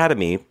the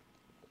Academy,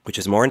 which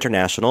is more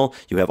international,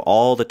 you have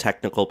all the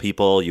technical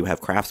people, you have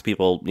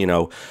craftspeople,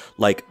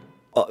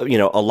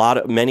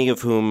 many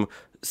of whom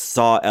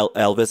saw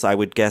Elvis, I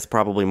would guess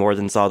probably more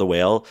than saw The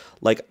Whale.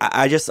 Like,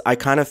 I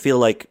kind of feel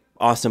like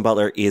Austin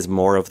Butler is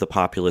more of the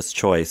populist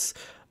choice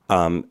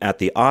at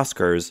the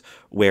Oscars,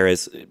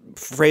 whereas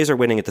Fraser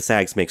winning at the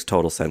SAGs makes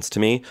total sense to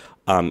me.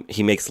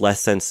 He makes less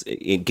sense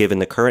given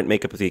the current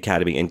makeup of the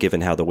Academy and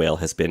given how The Whale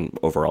has been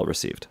overall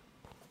received.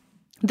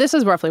 This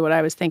is roughly what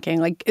I was thinking.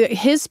 Like,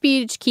 his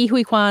speech, Ke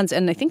Huy Quan's,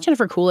 and I think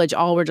Jennifer Coolidge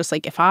all were just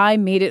like, if I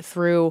made it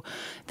through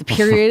the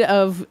period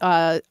of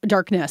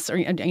darkness or,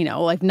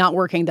 like not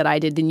working that I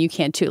did, then you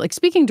can too. Like,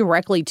 speaking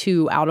directly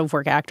to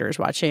out-of-work actors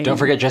watching. Don't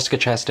forget Jessica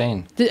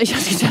Chastain.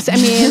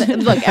 I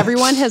mean, look,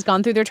 everyone has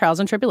gone through their trials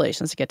and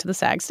tribulations to get to the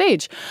SAG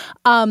stage.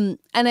 And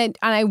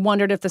I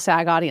wondered if the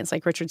SAG audience,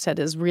 like Richard said,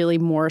 is really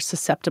more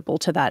susceptible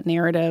to that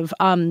narrative.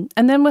 And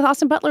then with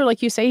Austin Butler,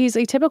 like you say, he's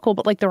atypical,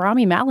 but like the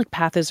Rami Malek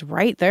path is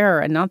right there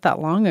and not that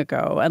long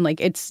ago. And like,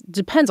 it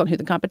depends on who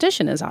the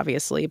competition is,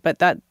 obviously, but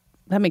that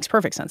makes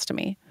perfect sense to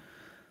me.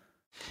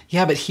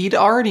 Yeah, but he'd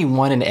already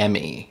won an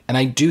Emmy, and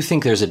I do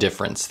think there's a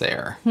difference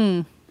there.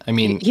 I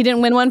mean, he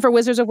didn't win one for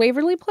Wizards of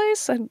Waverly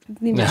Place. I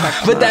need to check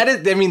but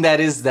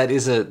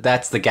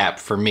that's the gap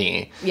for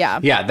me.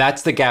 Yeah,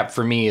 that's the gap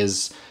for me.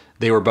 Is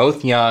they were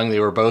both young, they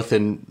were both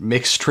in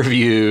mixed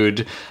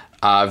reviewed,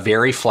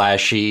 very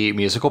flashy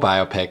musical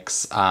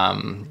biopics.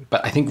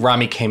 But I think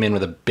Rami came in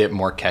with a bit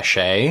more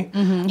cachet.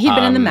 Mm-hmm. He'd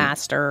been in The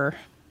Master.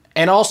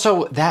 And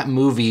also, that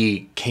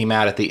movie came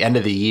out at the end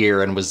of the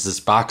year and was this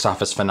box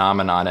office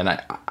phenomenon. And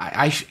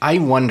I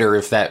wonder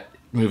if that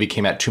movie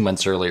came out 2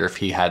 months earlier, if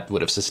he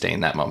would have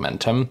sustained that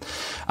momentum.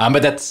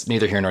 But that's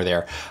neither here nor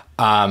there.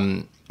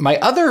 My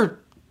other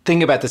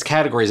thing about this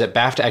category is that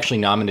BAFTA actually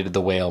nominated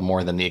The Whale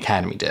more than the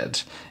Academy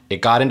did. It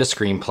got into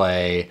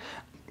screenplay.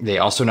 They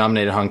also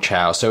nominated Hong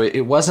Chow. So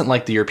it wasn't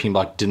like the European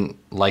bloc didn't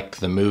like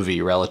the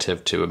movie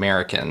relative to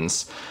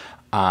Americans.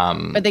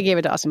 But they gave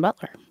it to Austin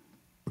Butler.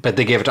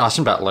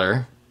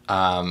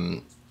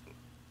 I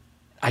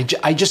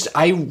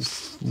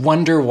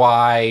wonder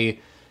why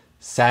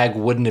SAG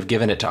wouldn't have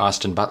given it to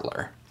Austin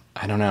Butler.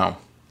 I don't know.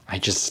 I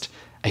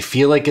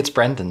feel like it's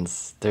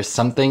Brendan's. There's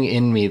something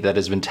in me that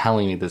has been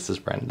telling me this is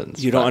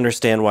Brendan's. You don't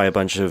understand why a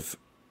bunch of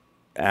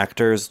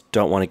actors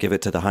don't want to give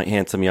it to the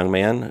handsome young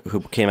man who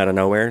came out of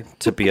nowhere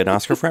to be an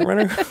Oscar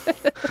frontrunner?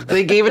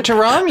 They gave it to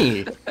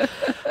Rami.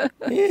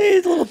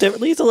 He's a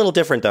little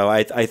different, though,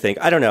 I think.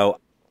 I don't know.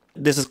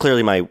 This is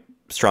clearly my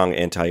strong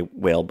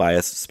anti-whale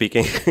bias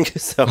speaking,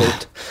 so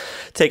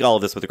take all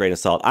of this with a grain of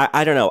salt.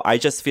 I don't know. I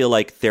just feel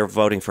like they're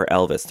voting for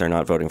Elvis. They're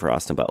not voting for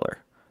Austin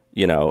Butler,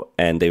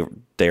 and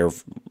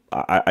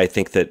I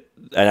think that,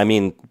 and I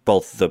mean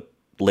both the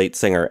late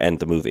singer and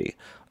the movie.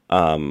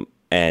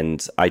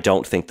 And I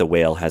don't think The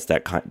Whale has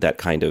that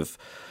kind of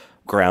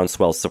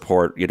groundswell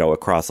support,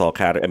 across all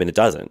categories. I mean, it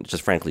doesn't. It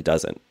just frankly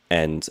doesn't.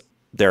 And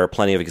there are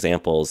plenty of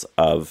examples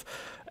of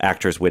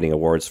actors winning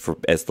awards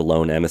as the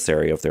lone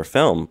emissary of their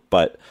film.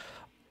 But,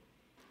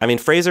 I mean,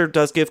 Fraser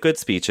does give good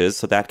speeches,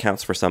 so that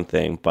counts for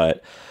something.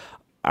 But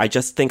I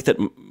just think that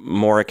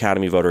more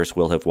Academy voters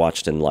will have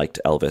watched and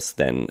liked Elvis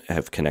than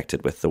have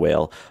connected with The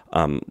Whale,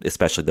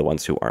 especially the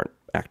ones who aren't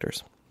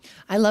actors.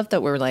 I love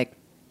that we're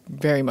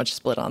very much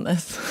split on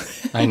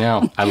this. I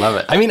know. I love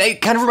it. I mean,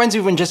 it kind of reminds me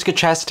of when Jessica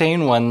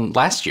Chastain won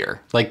last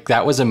year. Like,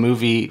 that was a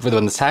movie for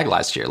the SAG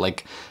last year.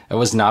 Like, it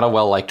was not a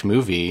well-liked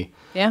movie.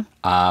 Yeah.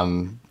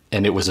 And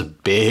it was a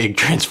big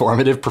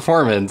transformative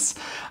performance.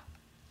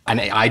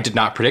 And I did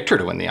not predict her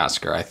to win the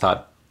Oscar. I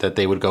thought that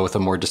they would go with a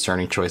more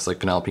discerning choice like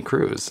Penelope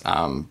Cruz.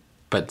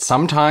 But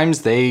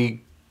sometimes they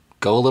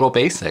go a little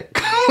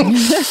basic.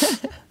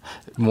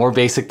 More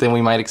basic than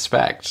we might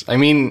expect. I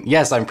mean,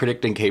 yes, I'm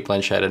predicting Cate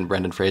Blanchett and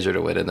Brendan Fraser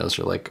to win, and those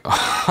are like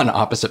on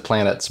opposite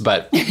planets.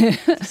 But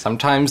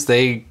sometimes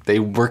they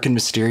work in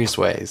mysterious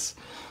ways.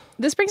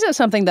 This brings up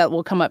something that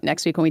will come up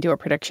next week when we do our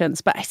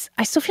predictions. But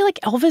I still feel like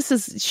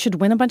Elvis should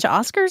win a bunch of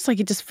Oscars. Like,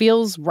 it just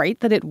feels right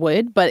that it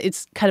would. But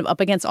it's kind of up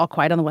against All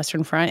Quiet on the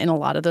Western Front in a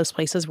lot of those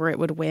places where it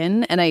would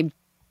win. And I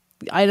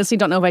honestly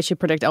don't know if I should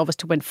predict Elvis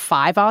to win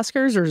 5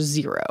 Oscars or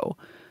 0.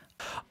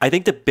 I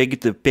think the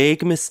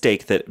big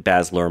mistake that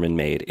Baz Luhrmann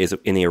made is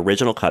in the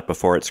original cut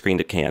before it screened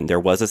at Cannes, there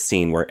was a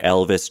scene where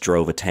Elvis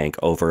drove a tank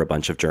over a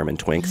bunch of German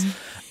twinks.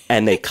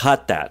 And they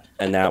cut that,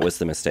 and that was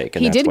the mistake.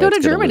 And he that's did why go it's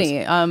to gonna Germany,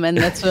 and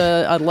that's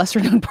a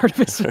lesser-known part of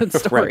his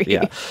story.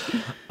 Right,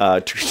 yeah.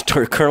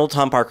 Colonel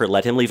Tom Parker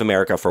let him leave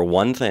America for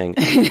one thing.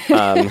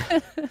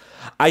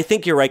 I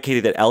think you're right, Katie,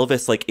 that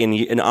Elvis, like in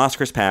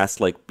Oscars past,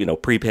 like, you know,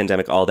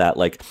 pre-pandemic, all that,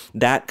 like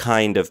that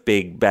kind of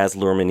big Baz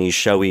Luhrmann-y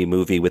showy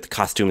movie with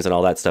costumes and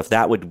all that stuff,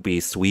 that would be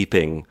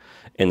sweeping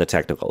in the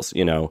technicals,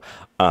 you know.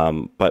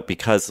 But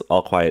because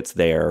All Quiet's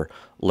there,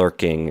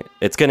 lurking,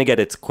 it's going to get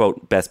its,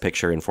 quote, best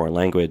picture in foreign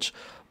language.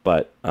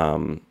 But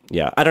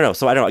yeah, I don't know.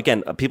 So I don't know.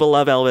 Again, people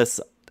love Elvis.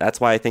 That's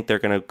why I think they're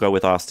going to go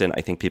with Austin.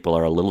 I think people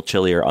are a little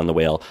chillier on The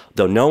Whale,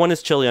 though no one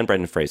is chilly on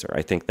Brendan Fraser.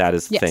 I think that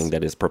is the thing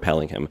that is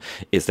propelling him,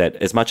 is that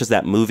as much as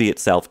that movie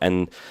itself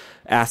and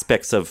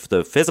aspects of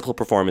the physical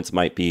performance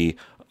might be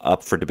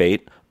up for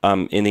debate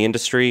in the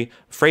industry,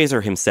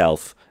 Fraser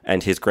himself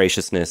and his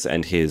graciousness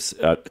and his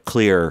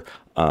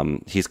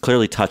he's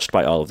clearly touched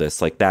by all of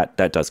this. Like that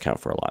does count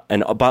for a lot.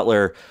 And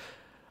Butler,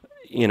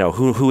 you know,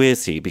 who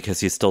is he? Because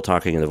he's still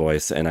talking in the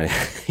voice, and I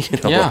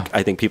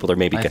think people are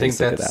maybe getting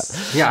sick of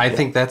that. Yeah, I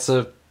think that's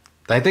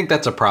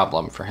a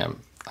problem for him.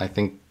 I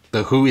think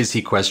the who is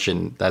he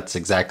question, that's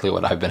exactly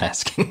what I've been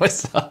asking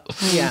myself.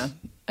 Yeah.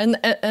 And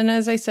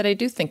as I said, I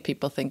do think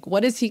people think,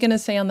 what is he going to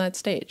say on that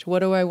stage? What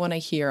do I want to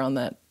hear on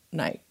that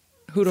night?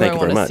 Who do I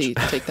want to see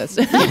take that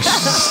stage?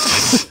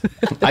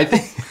 I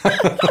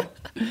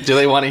think, do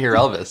they want to hear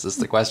Elvis is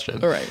the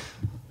question. All right.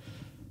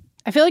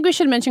 I feel like we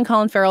should mention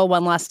Colin Farrell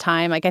one last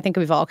time. Like, I think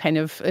we've all kind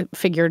of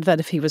figured that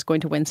if he was going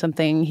to win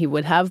something, he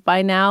would have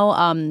by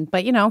now.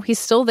 But, you know, he's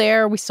still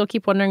there. We still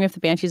keep wondering if the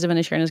Banshees of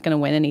Inisherin is going to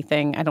win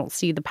anything. I don't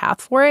see the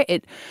path for it.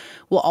 It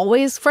will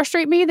always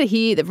frustrate me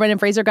that Brendan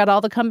Fraser got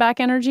all the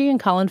comeback energy and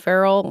Colin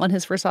Farrell on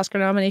his first Oscar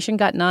nomination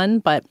got none.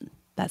 But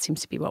that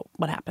seems to be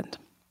what happened.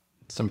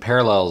 Some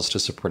parallels to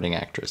supporting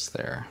actress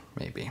there,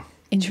 maybe.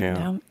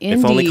 True.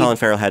 If only Colin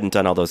Farrell hadn't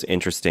done all those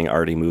interesting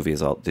arty movies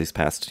all these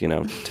past,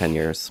 10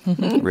 years.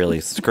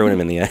 Really screwing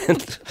him in the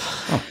end.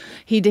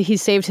 He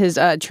saved his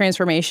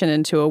transformation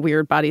into a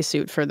weird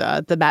bodysuit for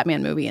the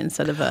Batman movie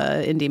instead of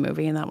an indie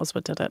movie, and that was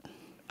what did it.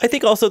 I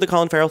think also the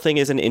Colin Farrell thing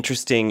is an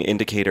interesting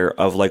indicator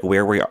of like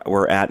where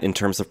we're at in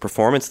terms of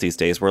performance these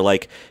days. We're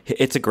like,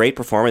 it's a great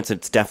performance.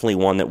 It's definitely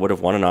one that would have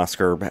won an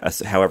Oscar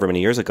however many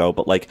years ago.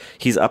 But like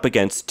he's up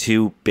against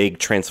two big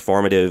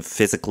transformative,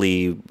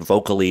 physically,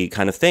 vocally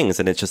kind of things.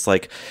 And it's just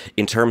like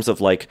in terms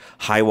of like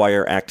high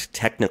wire act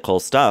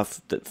technical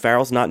stuff, that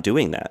Farrell's not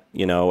doing that,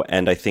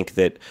 And I think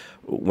that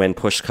when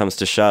push comes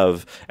to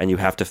shove and you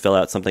have to fill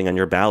out something on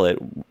your ballot,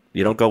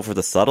 you don't go for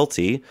the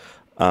subtlety.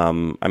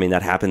 I mean,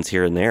 that happens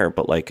here and there,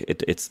 but like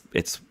it's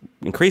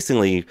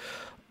increasingly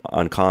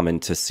uncommon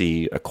to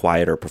see a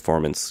quieter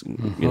performance,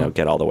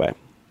 get all the way.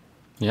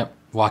 Yep.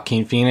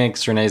 Joaquin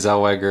Phoenix, Renee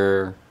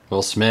Zellweger,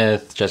 Will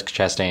Smith, Jessica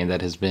Chastain,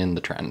 that has been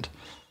the trend.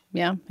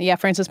 Yeah.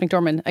 Frances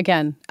McDormand,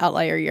 again,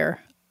 outlier year.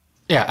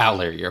 Yeah,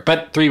 outlier year.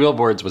 But Three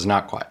Billboards was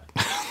not quiet.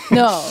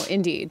 No,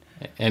 indeed.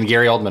 And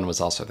Gary Oldman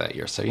was also that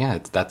year. So yeah,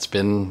 that's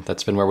been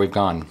where we've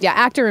gone. Yeah,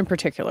 actor in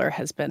particular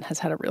has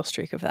had a real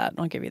streak of that.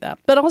 I'll give you that.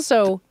 But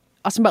also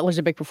Austin Butler's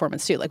a big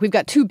performance too. Like we've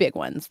got two big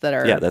ones that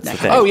are. Yeah, that's the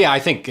thing. Oh yeah, I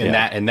think in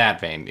that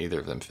vein, either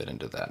of them fit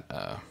into that.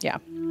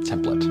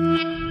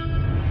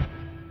 Template.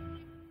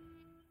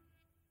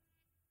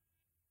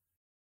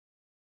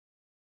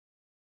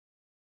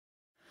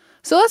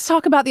 So let's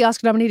talk about the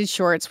Oscar-nominated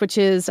shorts, which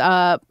is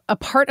a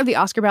part of the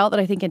Oscar ballot that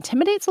I think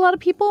intimidates a lot of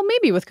people,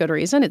 maybe with good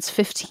reason. It's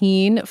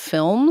 15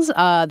 films.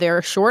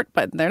 They're short,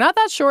 but they're not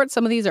that short.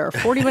 Some of these are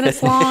 40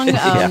 minutes long.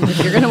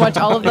 If you're going to watch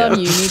all of them,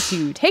 you need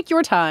to take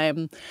your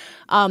time.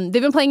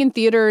 They've been playing in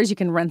theaters. You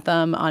can rent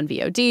them on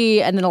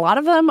VOD. And then a lot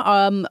of them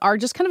are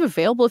just kind of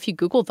available if you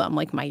Google them.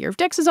 Like My Year of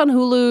Dicks is on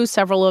Hulu.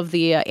 Several of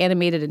the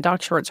animated and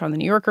doc shorts are on the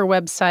New Yorker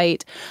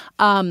website.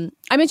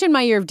 I mentioned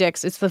My Year of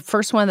Dicks. It's the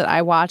first one that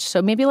I watched.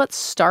 So maybe let's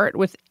start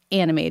with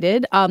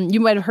animated. You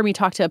might have heard me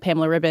talk to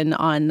Pamela Ribon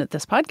on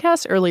this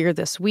podcast earlier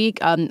this week.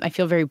 I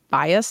feel very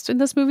biased in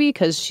this movie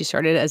because she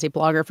started as a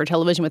blogger for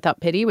Television Without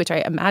Pity, which I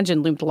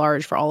imagine loomed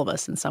large for all of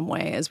us in some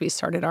way as we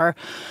started our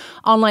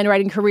online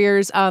writing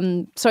careers.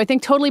 So I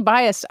think totally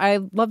biased. I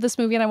love this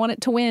movie and I want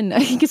it to win.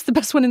 I think it's the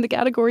best one in the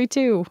category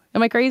too.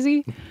 Am I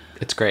crazy?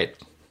 It's great.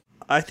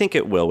 I think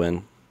it will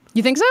win.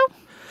 You think so?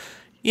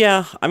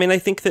 Yeah. I mean, I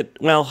think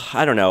that, well,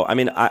 I don't know. I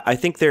mean, I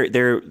think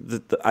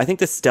I think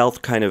the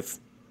stealth kind of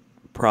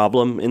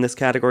problem in this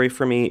category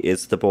for me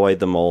is The Boy,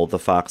 the Mole, the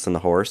Fox, and the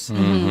Horse,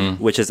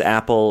 which is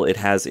Apple. It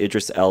has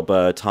Idris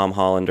Elba, Tom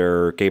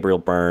Hollander, Gabriel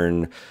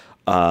Byrne.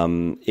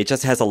 It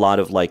just has a lot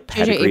of like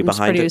pedigree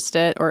behind it. Produced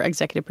it or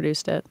executive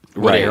produced it.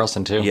 Woody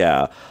Harrelson too.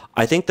 Yeah.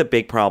 I think the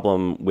big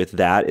problem with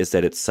that is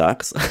that it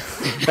sucks.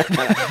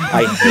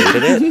 I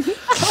hated it.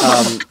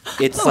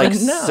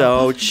 It's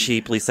so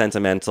cheaply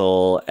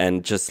sentimental,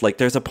 and just like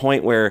there's a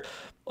point where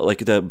like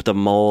the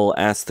mole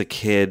asks the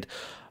kid,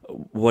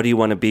 what do you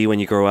want to be when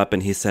you grow up?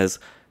 And he says,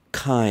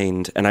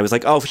 kind. And I was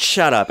like, oh,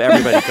 shut up.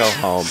 Everybody go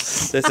home.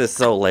 This is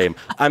so lame.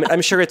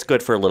 I'm sure it's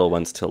good for little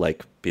ones to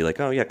like be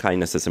like, oh yeah,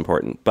 kindness is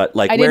important. But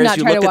like, I did not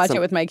try to watch it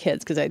with my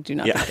kids because I do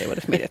not think they would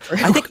have made it through.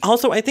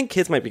 I think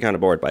kids might be kind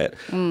of bored by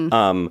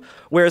it.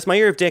 Whereas My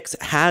Year of Dicks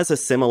has a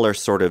similar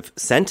sort of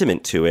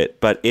sentiment to it,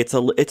 but it's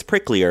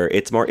pricklier.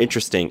 It's more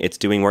interesting. It's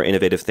doing more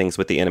innovative things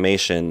with the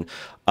animation.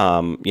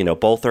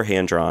 Both are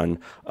hand drawn,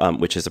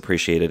 which is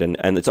appreciated,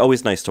 and it's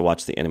always nice to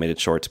watch the animated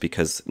shorts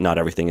because not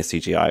everything is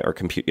CGI or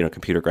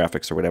computer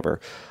graphics or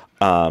whatever.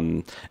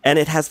 And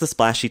it has the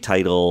splashy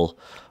title.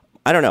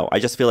 I don't know. I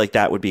just feel like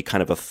that would be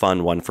kind of a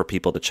fun one for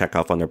people to check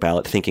off on their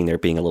ballot, thinking they're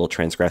being a little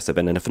transgressive.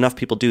 And if enough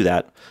people do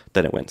that,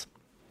 then it wins.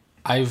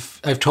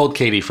 I've told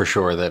Katie for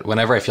sure that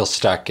whenever I feel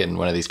stuck in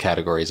one of these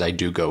categories, I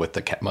do go with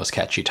the most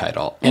catchy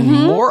title. And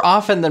more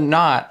often than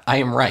not, I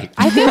am right.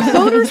 I think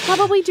voters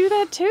probably do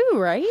that too,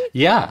 right?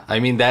 Yeah. I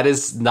mean, that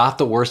is not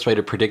the worst way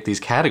to predict these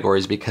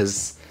categories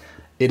because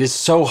it is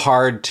so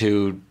hard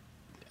to,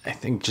 I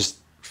think, just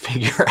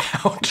figure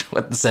out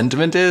what the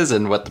sentiment is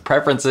and what the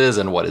preference is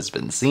and what has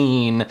been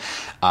seen.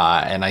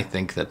 And I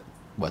think that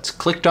what's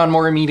clicked on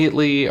more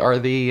immediately are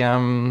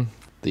the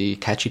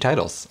catchy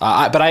titles.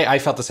 But I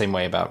felt the same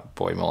way about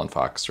Boy, Mullen,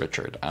 Fox,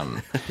 Richard.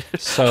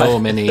 So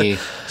many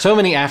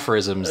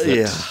aphorisms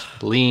that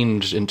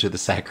leaned into the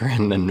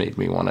saccharine and made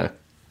me want to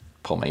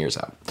pull my ears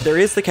out. There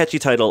is the catchy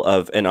title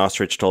of An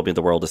Ostrich Told Me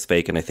the World is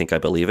Fake and I Think I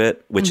Believe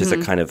It, which is a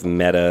kind of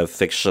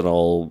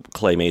meta-fictional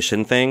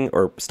claymation thing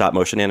or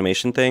stop-motion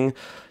animation thing.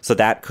 So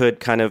that could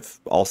kind of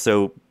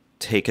also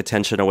take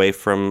attention away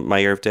from My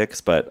Year of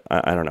Dicks, but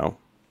I don't know.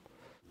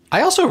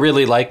 I also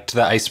really liked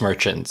the Ice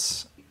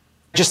Merchants.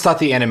 Just thought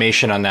the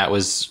animation on that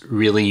was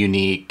really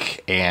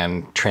unique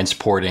and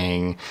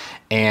transporting,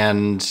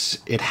 and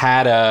it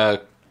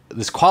had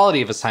this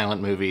quality of a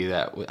silent movie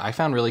that I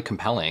found really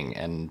compelling,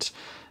 and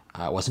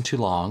it wasn't too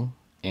long.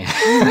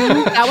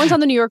 That one's on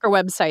the New Yorker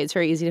website. It's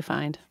very easy to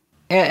find.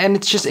 And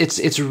it's just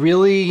it's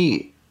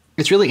really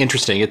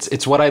interesting.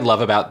 It's what I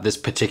love about this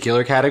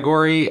particular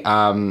category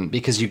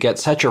because you get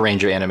such a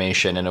range of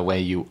animation in a way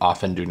you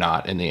often do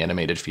not in the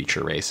animated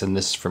feature race. And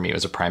this, for me,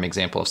 was a prime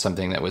example of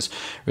something that was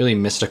really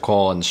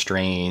mystical and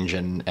strange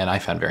and I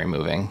found very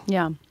moving.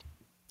 Yeah.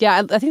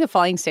 Yeah, I think The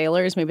Flying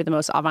Sailor is maybe the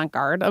most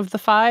avant-garde of the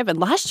five. And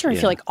last year, I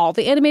feel like all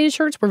the animated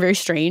shorts were very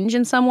strange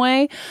in some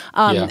way.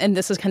 And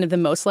this is kind of the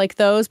most like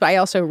those. But I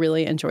also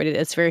really enjoyed it.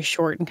 It's very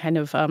short and kind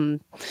of,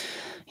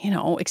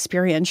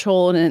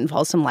 experiential. And it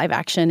involves some live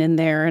action in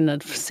there. And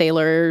a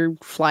sailor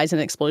flies an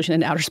explosion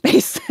in outer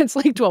space. It's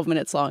like 12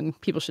 minutes long.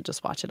 People should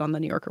just watch it on the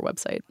New Yorker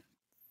website.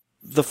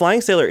 The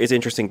Flying Sailor is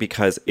interesting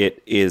because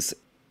it is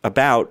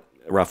about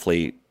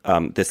roughly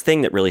this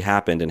thing that really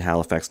happened in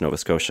Halifax, Nova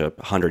Scotia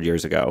 100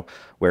 years ago,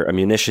 where a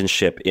munitions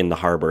ship in the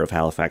harbor of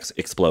Halifax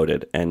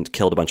exploded and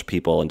killed a bunch of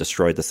people and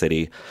destroyed the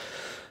city.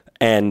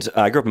 And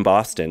I grew up in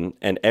Boston,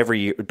 and every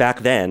year,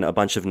 back then, a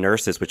bunch of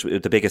nurses, which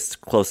the biggest,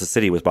 closest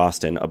city was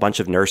Boston, a bunch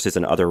of nurses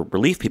and other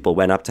relief people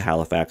went up to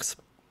Halifax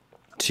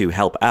to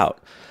help out.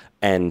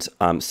 And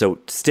so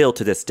still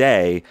to this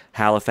day,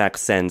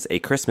 Halifax sends a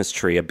Christmas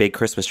tree, a big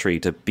Christmas tree,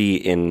 to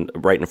be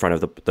right in front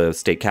of the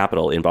state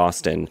capitol in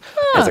Boston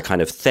as a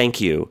kind of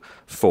thank you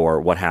for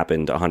what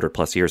happened 100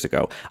 plus years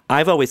ago.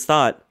 I've always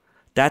thought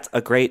that's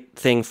a great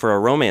thing for a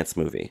romance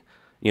movie.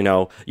 You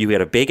know, you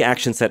get a big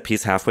action set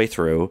piece halfway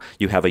through.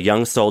 You have a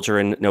young soldier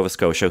in Nova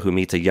Scotia who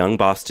meets a young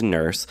Boston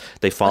nurse.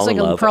 They fall in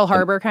love. Like a Pearl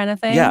Harbor kind of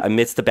thing? Yeah,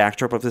 amidst the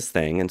backdrop of this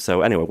thing. And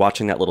so anyway,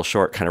 watching that little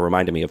short kind of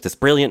reminded me of this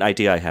brilliant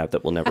idea I have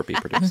that will never be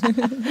produced.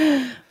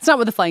 It's not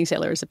what The Flying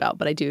Sailor is about,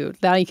 but I do.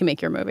 Now you can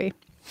make your movie.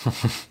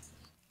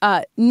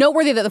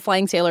 Noteworthy that The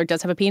Flying Sailor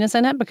does have a penis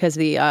in it because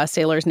the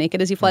sailor is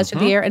naked as he flies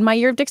through the air, and My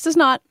Year of Dicks does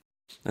not.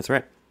 That's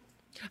right.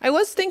 I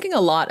was thinking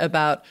a lot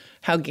about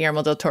how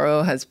Guillermo del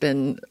Toro has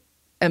been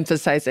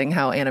emphasizing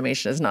how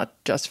animation is not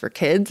just for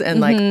kids, and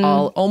like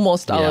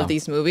almost all of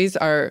these movies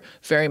are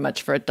very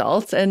much for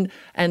adults, and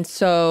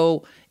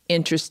so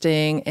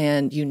interesting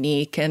and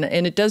unique, and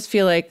it does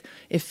feel like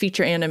if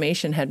feature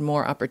animation had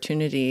more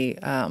opportunity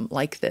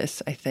like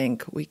this, I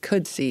think we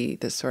could see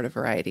this sort of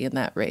variety in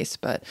that race.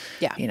 But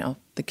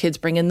the kids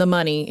bring in the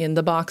money in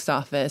the box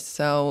office,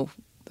 so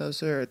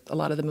those are a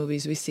lot of the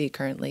movies we see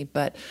currently.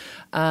 But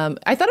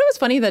I thought it was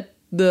funny that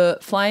The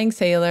Flying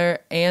Sailor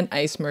and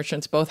Ice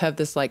Merchants both have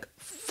this like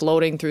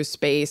floating through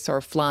space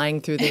or flying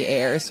through the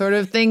air sort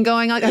of thing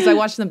going on. As I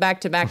watched them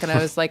back to back, and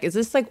I was like, is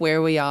this like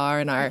where we are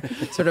in our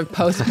sort of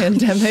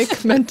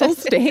post-pandemic mental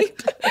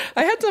state?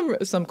 I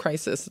had some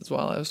crisis as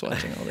well. I was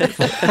watching all this.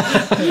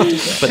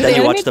 But then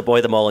you watched The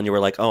Boy, the Mole, and you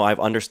were like, oh, I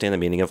understand the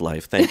meaning of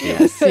life. Thank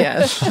you.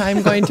 Yes,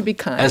 I'm going to be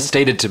kind. As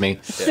stated to me.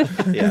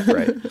 Yeah,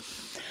 right.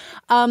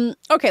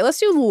 Okay, let's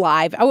do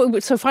live. Oh,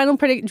 so should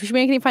we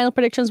make any final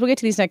predictions? We'll get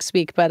to these next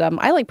week, but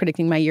I like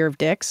predicting my year of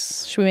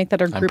dicks. Should we make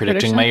that our group I'm predicting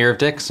prediction? my year of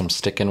dicks. I'm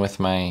sticking with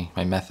my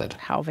method.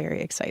 How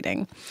very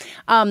exciting.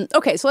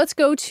 Okay, so let's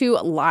go to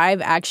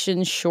live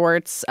action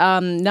shorts.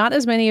 Not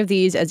as many of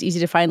these as easy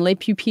to find. Les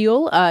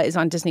Pupilles is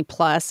on Disney+.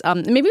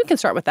 Maybe we can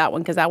start with that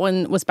one because that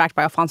one was backed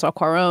by Alfonso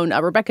Cuarón.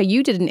 Rebecca,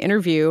 you did an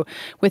interview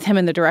with him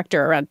and the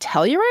director around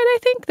Telluride, I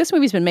think. This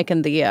movie's been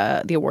making the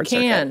award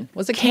Cannes. circuit.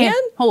 Was it Cannes?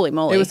 Holy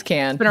moly. It was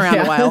Cannes. It's been around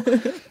a while.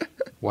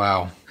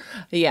 Wow.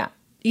 Yeah.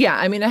 Yeah,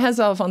 I mean, it has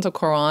Alfonso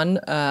Cuarón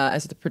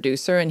as the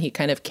producer, and he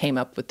kind of came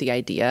up with the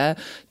idea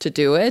to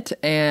do it.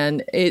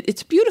 And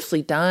it's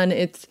beautifully done.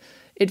 It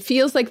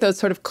feels like those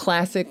sort of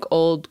classic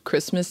old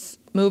Christmas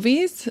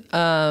movies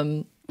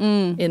in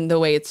the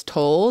way it's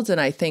told.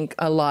 And I think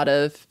a lot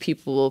of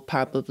people will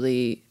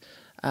probably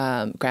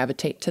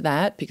gravitate to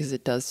that because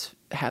it does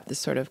have this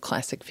sort of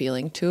classic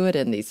feeling to it,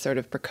 and these sort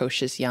of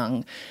precocious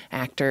young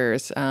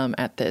actors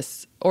at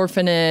this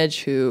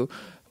orphanage who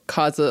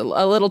cause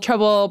a little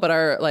trouble but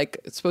are like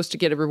supposed to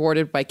get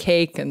rewarded by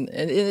cake, and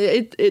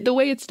the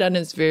way it's done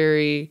is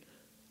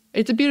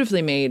it's a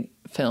beautifully made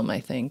film,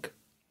 I think.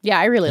 Yeah,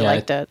 I really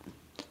liked it.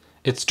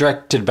 It's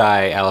directed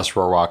by Alice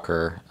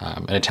Rohrwacher,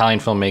 an Italian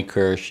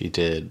filmmaker. She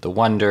did The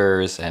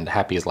Wonders and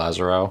Happy as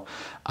Lazzaro.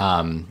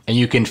 And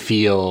you can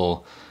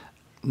feel,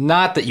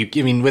 not that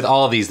with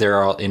all of these,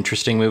 they're all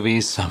interesting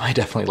movies. Some I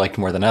definitely liked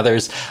more than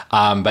others.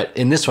 But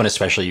in this one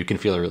especially, you can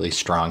feel a really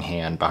strong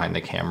hand behind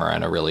the camera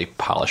and a really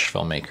polished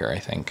filmmaker, I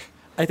think.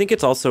 I think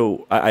it's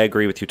also, I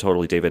agree with you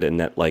totally, David, in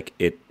that like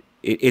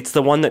it's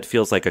the one that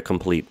feels like a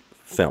complete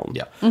film.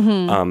 Yeah.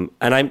 Mm-hmm.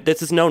 And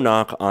this is no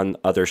knock on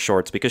other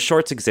shorts because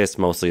shorts exist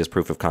mostly as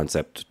proof of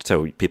concept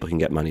so people can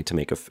get money to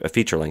make a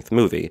feature-length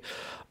movie.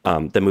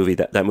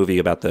 That movie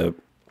about the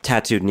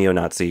tattooed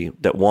neo-Nazi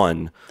that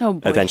won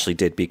eventually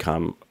did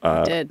become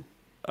a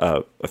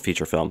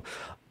feature film.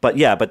 But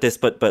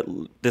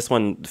this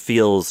one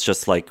feels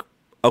just like,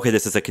 okay,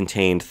 this is a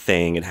contained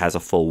thing. It has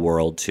a full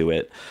world to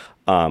it.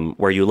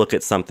 Where you look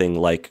at something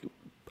like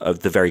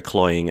the very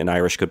cloying An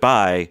Irish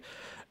Goodbye,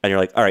 and you're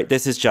like, all right,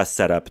 this is just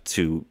set up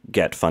to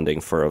get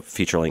funding for a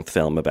feature-length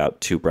film about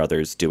two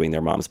brothers doing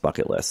their mom's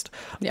bucket list,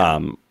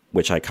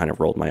 which I kind of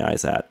rolled my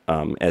eyes at,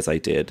 as I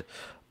did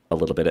a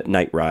little bit at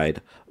Night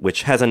Ride,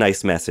 which has a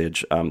nice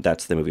message.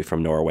 That's the movie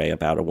from Norway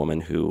about a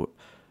woman who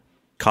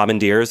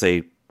commandeers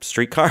a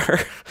streetcar.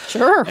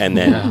 Sure. And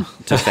then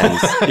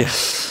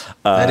defends...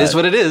 that is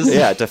what it is.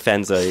 Yeah,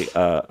 defends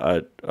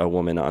a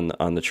woman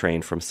on the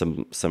train from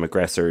some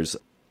aggressors.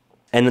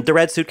 And The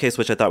Red Suitcase,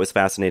 which I thought was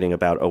fascinating,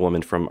 about a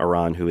woman from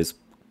Iran who is,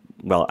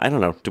 well, I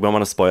don't know. Do I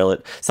want to spoil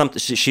it?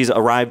 She's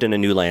arrived in a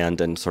new land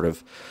and sort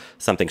of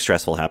something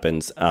stressful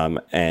happens. I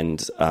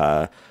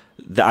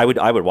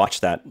would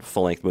watch that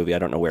full-length movie. I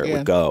don't know where it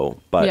would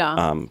go. But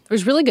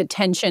there's really good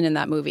tension in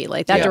that movie.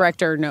 Like that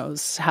director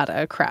knows how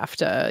to craft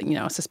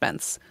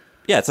suspense.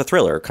 Yeah, it's a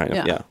thriller kind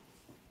of.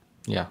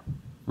 Yeah.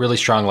 Really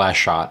strong last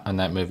shot on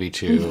that movie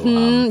too.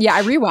 Mm-hmm.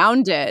 I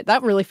rewound it.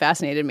 That really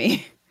fascinated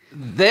me.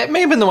 That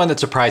may have been the one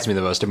that surprised me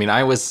the most. I mean, I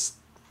think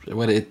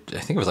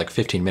it was like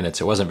 15 minutes.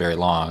 It wasn't very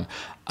long.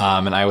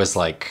 And I was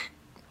like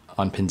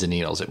on pins and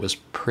needles. It was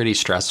pretty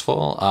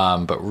stressful,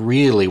 but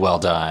really well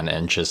done.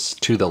 And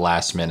just to the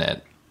last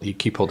minute, you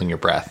keep holding your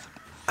breath.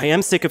 I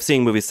am sick of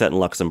seeing movies set in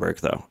Luxembourg,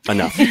 though.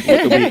 Enough.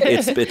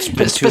 It's been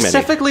too many.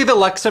 Specifically the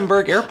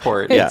Luxembourg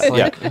airport.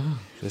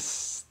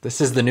 This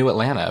is the new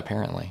Atlanta,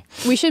 apparently.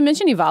 We should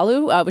mention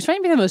Ivalu, which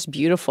might be the most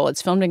beautiful. It's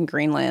filmed in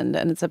Greenland,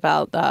 and it's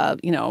about,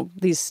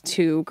 these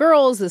two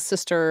girls. The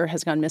sister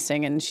has gone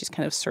missing, and she's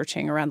kind of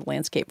searching around the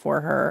landscape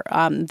for her.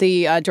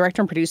 The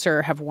director and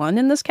producer have won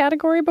in this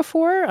category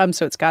before,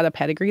 so it's got a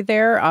pedigree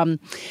there.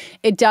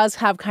 It does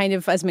have kind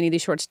of, as many of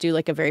these shorts do,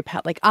 like a very,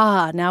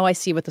 now I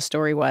see what the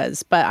story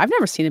was. But I've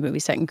never seen a movie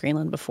set in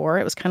Greenland before.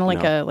 It was kind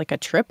of like a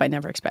trip I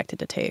never expected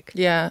to take.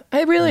 Yeah,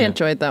 I really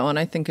enjoyed that one.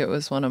 I think it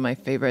was one of my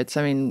favorites.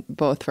 I mean,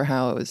 both for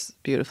how it was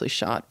beautifully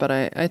shot, but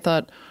I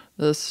thought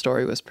the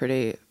story was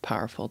pretty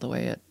powerful the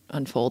way it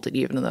unfolded,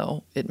 even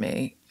though it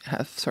may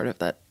have sort of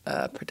that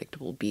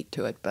predictable beat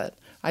to it. But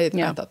I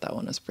thought that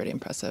one was pretty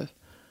impressive.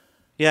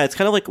 Yeah, it's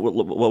kind of like,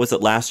 what was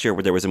it last year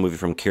where there was a movie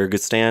from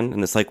Kyrgyzstan,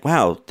 and it's like,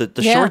 wow,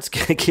 the shorts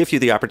give you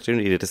the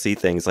opportunity to see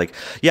things like,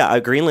 a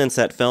Greenland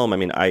set film. I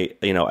mean,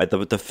 the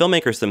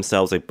filmmakers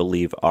themselves, I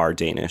believe, are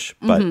Danish,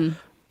 but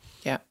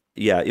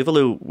yeah,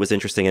 Ivalu was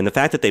interesting. And the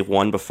fact that they've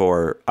won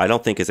before, I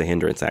don't think is a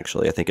hindrance,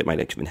 actually. I think it might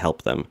even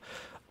help them.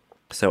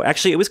 So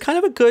actually, it was kind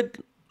of a good,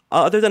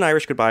 other than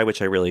Irish Goodbye,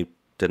 which I really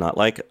did not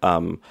like,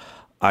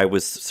 I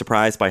was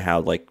surprised by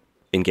how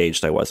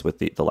engaged I was with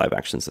the live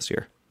actions this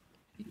year.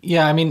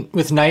 Yeah, I mean,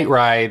 with Night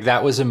Ride,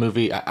 that was a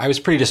movie, I was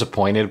pretty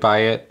disappointed by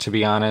it, to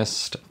be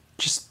honest.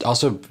 Just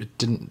also, it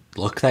didn't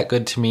look that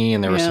good to me,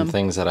 and there were some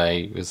things that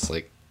I was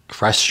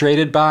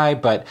frustrated by,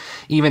 but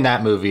even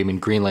that movie, I mean,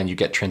 Greenland, you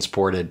get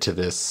transported to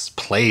this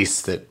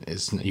place that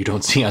you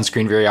don't see on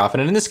screen very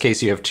often. And in this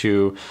case, you have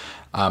two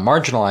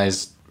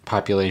marginalized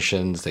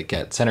populations that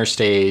get center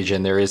stage,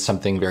 and there is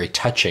something very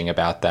touching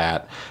about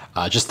that.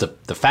 just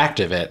the fact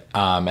of it.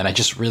 And I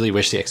just really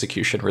wish the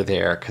execution were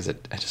there because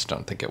I just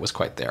don't think it was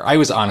quite there. I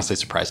was honestly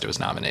surprised it was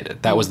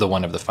nominated. That was the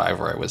one of the 5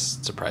 where I was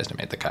surprised it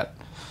made the cut.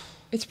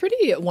 It's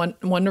pretty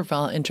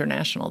wonderful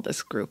international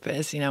this group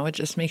is. It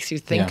just makes you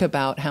think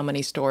about how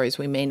many stories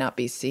we may not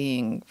be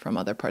seeing from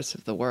other parts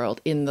of the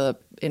world in the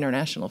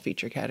international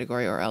feature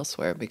category or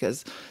elsewhere,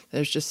 because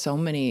there's just so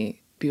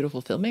many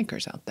beautiful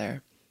filmmakers out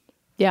there.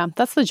 Yeah,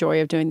 that's the joy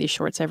of doing these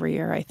shorts every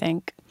year, I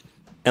think.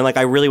 And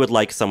I really would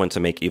like someone to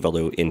make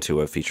Evalu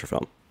into a feature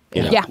film.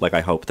 Yeah.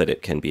 I hope that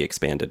it can be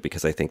expanded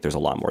because I think there's a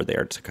lot more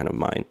there to kind of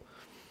mine.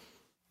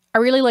 I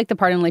really like the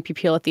part in Les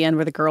Pupilles at the end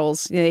where the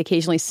girls, they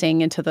occasionally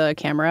sing into the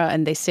camera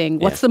and they sing,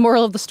 what's the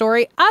moral of the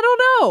story? I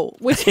don't know.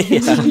 Which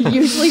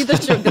usually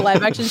the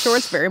live action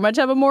shorts very much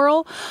have a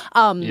moral.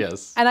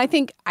 Yes. And I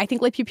think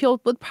Les Pupilles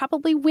would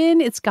probably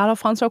win. It's got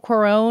Alfonso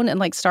Cuarón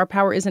and star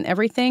power isn't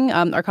everything.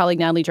 Our colleague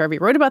Natalie Jarvie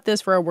wrote about this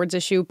for our awards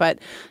issue, but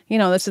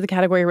this is the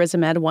category Riz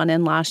Ahmed won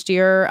in last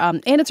year.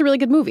 And it's a really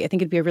good movie. I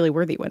think it'd be a really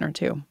worthy winner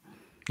too.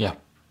 Yeah.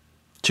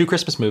 2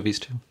 Christmas movies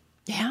too.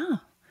 Yeah.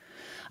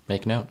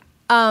 Make note.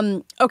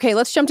 Okay,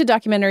 let's jump to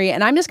documentary,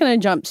 and I'm just going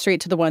to jump straight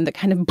to the one that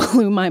kind of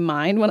blew my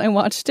mind when I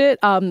watched it,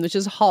 which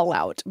is Haul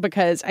Out,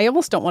 because I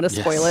almost don't want to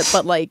spoil it,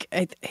 but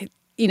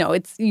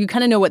it's you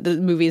kind of know what the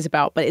movie is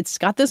about, but it's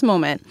got this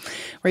moment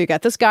where you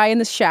got this guy in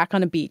this shack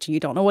on a beach and you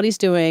don't know what he's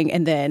doing,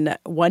 and then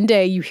one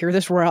day you hear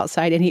this roar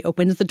outside and he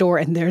opens the door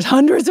and there's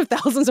hundreds of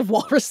thousands of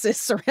walruses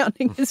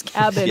surrounding his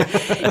cabin.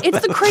 It's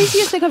the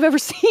craziest thing I've ever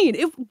seen.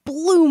 It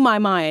blew my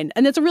mind,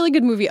 and it's a really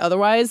good movie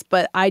otherwise,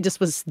 but I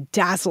just was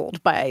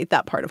dazzled by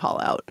that part of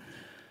Haul Out.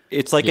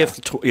 It's like if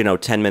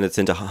 10 minutes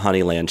into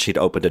Honeyland, she'd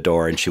opened a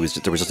door and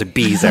there was just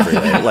bees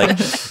everywhere.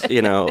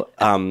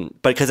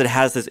 But because it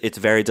has this, it's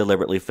very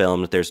deliberately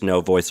filmed. There's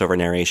no voiceover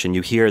narration. You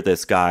hear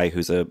this guy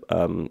who's a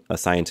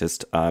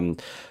scientist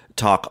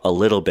talk a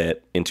little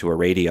bit into a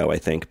radio, I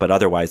think, but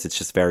otherwise it's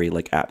just very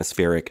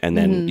atmospheric. And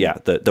then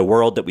the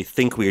world that we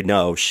think we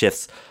know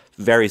shifts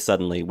very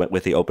suddenly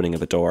with the opening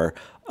of a door.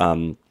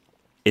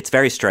 It's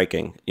very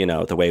striking,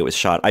 the way it was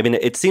shot. I mean,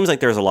 it seems like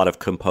there's a lot of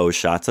composed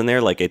shots in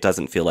there. It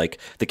doesn't feel like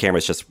the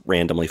camera's just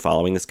randomly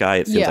following this guy.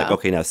 It seems like,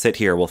 okay, now sit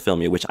here, we'll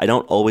film you, which I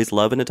don't always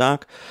love in a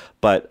doc,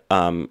 but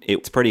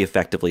it's pretty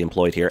effectively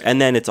employed here. And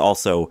then it's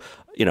also,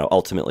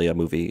 ultimately a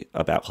movie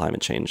about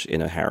climate change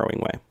in a harrowing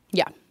way.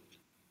 Yeah.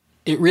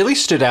 It really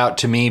stood out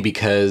to me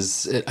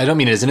because I don't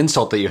mean it as an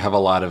insult that you have a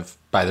lot of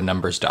by the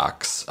numbers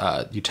docs.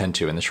 You tend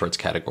to in the shorts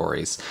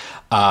categories.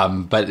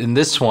 But in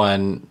this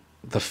one,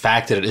 the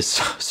fact that it is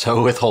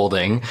so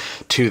withholding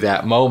to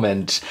that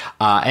moment,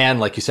 and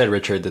like you said,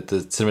 Richard, that the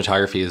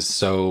cinematography is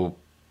so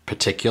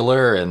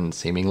particular and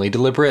seemingly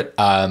deliberate,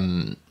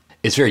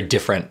 it's very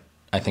different,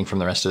 I think, from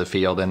the rest of the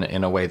field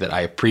in a way that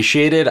I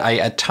appreciated. I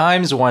at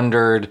times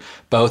wondered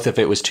both if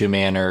it was too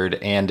mannered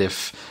and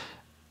if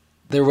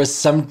there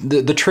was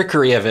the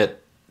trickery of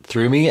it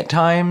threw me at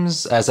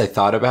times as I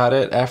thought about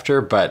it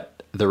after,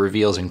 but the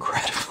reveal is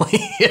incredibly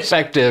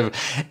effective,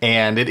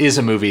 and it is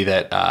a movie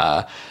that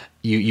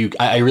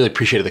I really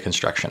appreciated the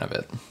construction of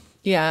it.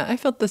 Yeah, I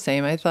felt the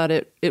same. I thought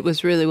it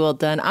was really well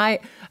done. I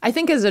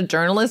think as a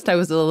journalist, I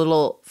was a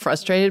little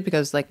frustrated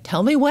because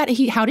tell me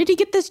how did he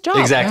get this job?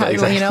 Exactly.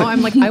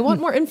 I'm I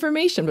want more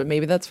information, but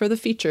maybe that's for the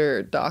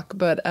feature doc.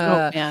 But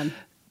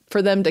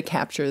for them to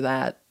capture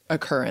that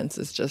occurrence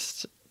is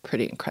just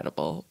pretty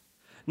incredible.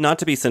 Not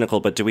to be cynical,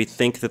 but do we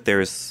think that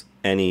there's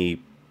any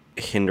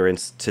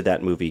hindrance to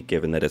that movie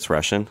given that it's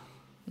Russian?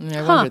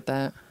 Yeah, I wondered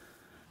that.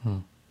 I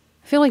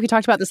feel like we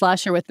talked about this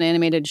last year with an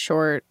animated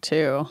short,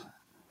 too.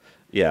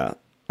 Yeah.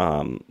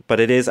 But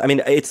it is,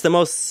 it's the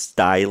most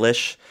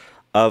stylish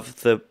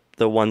of the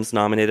ones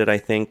nominated, I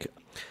think.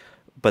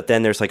 But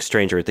then there's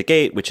Stranger at the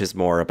Gate, which is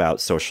more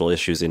about social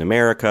issues in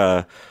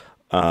America.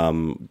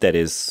 That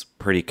is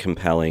pretty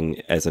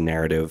compelling as a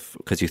narrative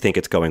because you think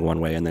it's going one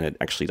way and then it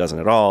actually doesn't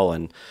at all.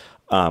 And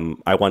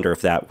I wonder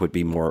if that would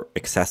be more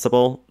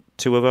accessible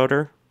to a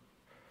voter.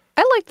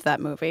 I liked that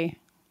movie.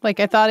 I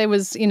thought it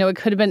was, it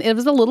could have been, it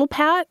was a little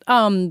pat,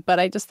 but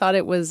I just thought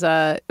it was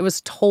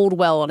told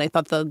well. And I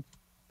thought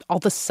all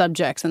the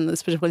subjects and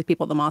especially the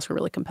people at the mosque were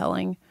really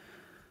compelling.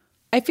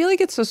 I feel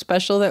like it's so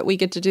special that we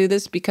get to do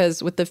this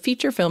because with the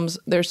feature films,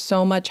 there's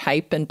so much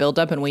hype and build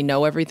up and we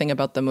know everything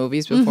about the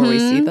movies before we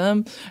see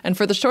them. And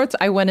for the shorts,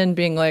 I went in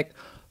being like,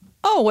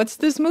 oh, what's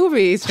this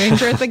movie,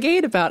 Stranger at the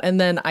Gate about?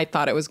 And then I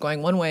thought it was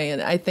going one way.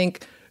 And I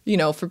think,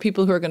 for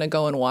people who are going to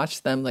go and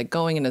watch them,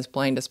 going in as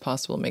blind as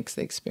possible makes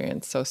the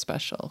experience so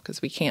special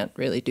because we can't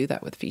really do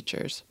that with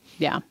features.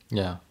 Yeah.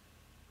 Yeah.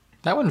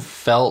 That one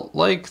felt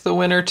like the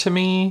winner to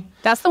me.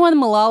 That's the one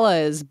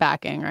Malala is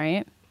backing,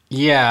 right?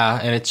 Yeah,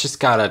 and it's just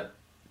got a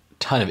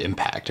ton of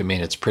impact.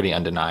 It's pretty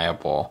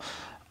undeniable.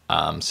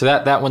 So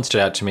that one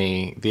stood out to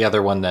me. The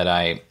other one that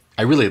I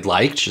really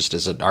liked, just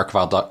as an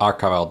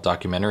archival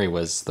documentary,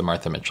 was The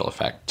Martha Mitchell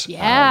Effect.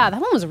 Yeah, that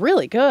one was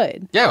really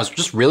good. Yeah, it was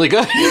just really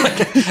good.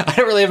 I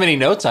don't really have any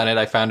notes on it.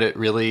 I found it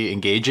really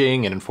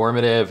engaging and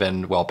informative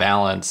and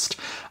well-balanced.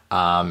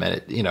 And,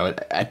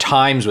 at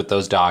times with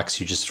those docs,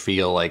 you just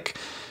feel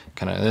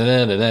kind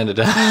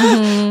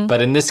of,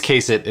 but in this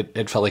case,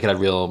 it felt like it had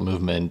real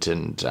movement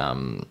and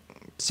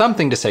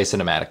something to say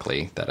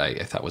cinematically that I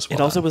thought was well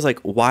It also done. was like,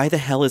 why the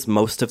hell is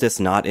most of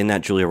this not in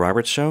that Julia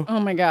Roberts show? Oh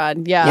my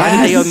God, yeah. Why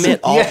did they omit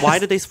all? Yes. Why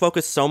did they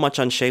focus so much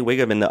on Shea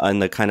Wiggum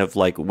and the kind of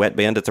like wet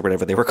bandits or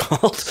whatever they were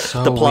called,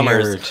 So the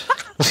plumbers,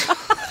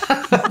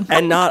 weird.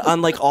 and not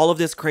on like all of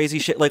this crazy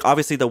shit? Like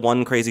obviously the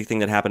one crazy thing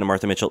that happened to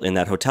Martha Mitchell in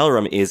that hotel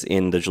room is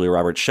in the Julia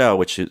Roberts show,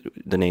 which is,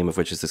 the name of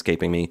which is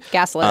escaping me.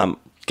 Gaslit.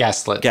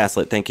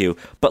 Gaslit, thank you.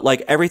 But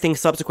like everything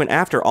subsequent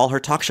after, all her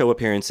talk show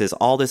appearances,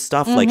 all this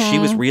stuff, like she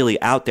was really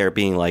out there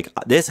being like,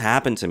 this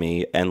happened to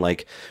me, and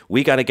like,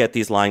 we got to get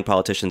these lying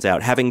politicians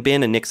out. Having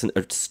been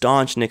a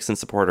staunch Nixon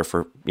supporter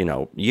for,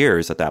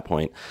 years at that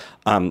point,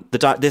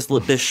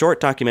 this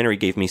short documentary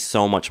gave me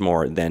so much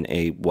more than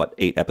a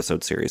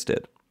 8-episode series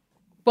did.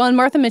 Well, and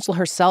Martha Mitchell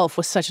herself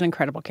was such an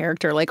incredible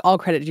character. Like, all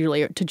credit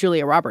to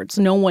Julia Roberts.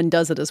 No one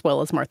does it as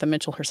well as Martha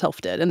Mitchell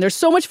herself did. And there's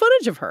so much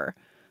footage of her.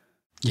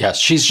 Yes,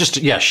 she's just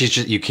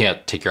you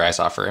can't take your eyes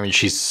off her. I mean,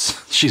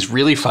 she's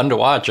really fun to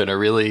watch in a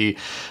really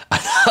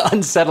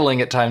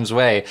unsettling at times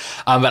way.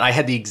 But I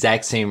had the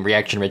exact same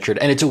reaction, Richard.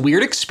 And it's a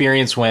weird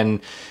experience when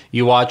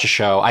you watch a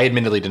show. I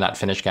admittedly did not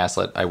finish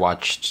Gaslit. I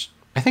watched,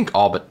 I think,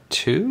 all but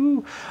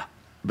 2.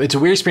 But it's a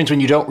weird experience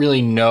when you don't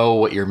really know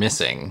what you're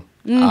missing.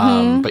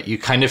 But you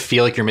kind of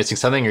feel like you're missing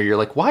something, or you're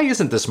like, why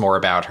isn't this more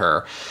about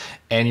her?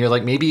 And you're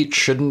like, maybe it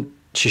shouldn't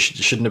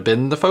have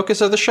been the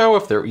focus of the show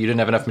if you didn't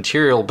have enough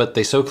material, but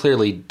they so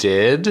clearly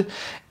did.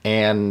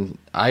 And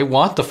I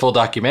want the full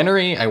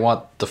documentary. I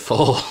want the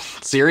full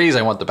series.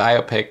 I want the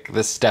biopic.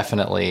 This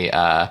definitely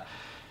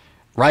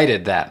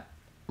righted that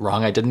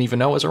wrong I didn't even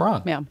know was a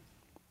wrong. Yeah.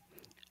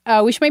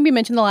 We should maybe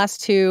mention the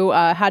last 2.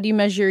 How Do You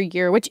Measure a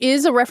Year, which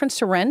is a reference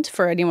to Rent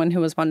for anyone who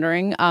was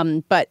wondering,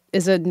 but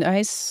is a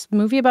nice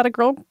movie about a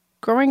girl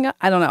growing up.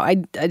 I don't know.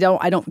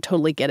 I don't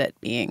totally get it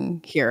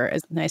being here,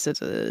 as nice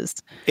as it is.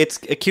 It's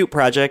a cute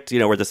project,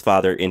 where this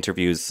father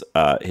interviews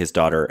his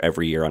daughter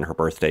every year on her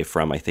birthday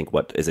from, I think,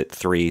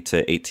 3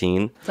 to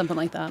 18? Something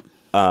like that.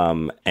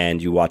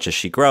 And you watch as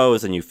she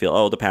grows and you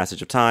feel, the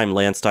passage of time.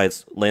 Landslide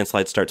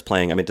starts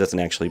playing. I mean, it doesn't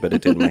actually, but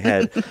it did in my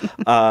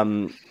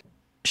head.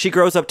 She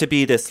grows up to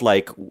be this,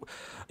 like,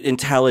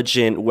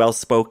 intelligent,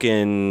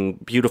 well-spoken,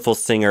 beautiful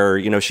singer.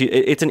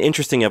 It's an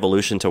interesting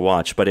evolution to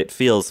watch, but it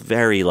feels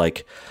very,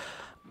 like,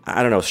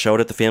 I don't know,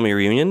 showed at the family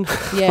reunion.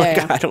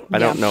 Yeah. I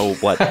don't know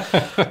what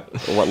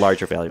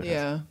larger value it has.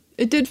 Yeah.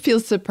 It did feel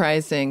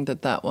surprising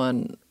that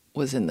one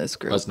was in this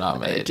group. Was not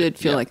made. It did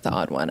feel like the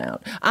odd one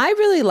out. I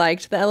really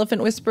liked The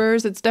Elephant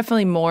Whisperers. It's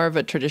definitely more of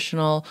a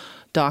traditional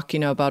doc,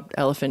 about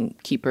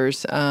elephant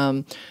keepers.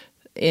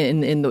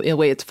 In the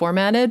way it's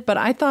formatted, but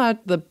I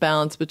thought the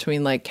balance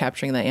between like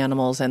capturing the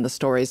animals and the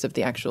stories of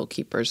the actual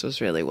keepers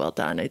was really well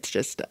done. It's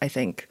just, I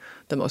think,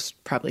 the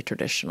most probably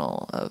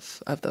traditional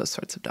of those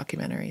sorts of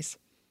documentaries.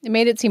 It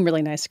made it seem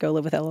really nice to go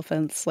live with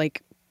elephants.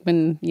 Like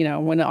when the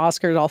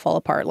Oscars all fall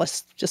apart,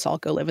 let's just all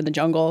go live in the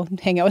jungle,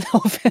 hang out with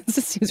elephants.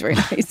 It seems very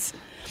nice.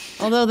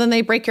 Although then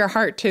they break your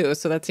heart too,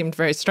 so that seemed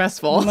very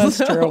stressful. That's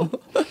true.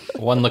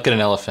 One look at an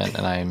elephant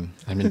and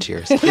I'm in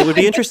tears. It would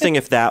be interesting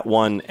if that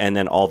one and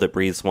then All That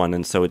Breathes one,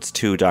 and so it's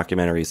 2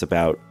 documentaries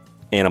about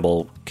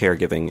animal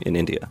caregiving in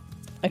India.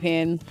 I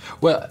mean,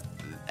 well,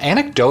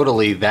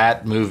 anecdotally,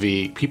 that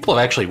movie, people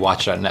have actually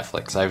watched it on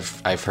Netflix.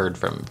 I've heard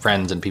from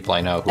friends and people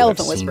I know who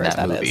Elephant have seen Whisperers,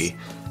 that that movie. is.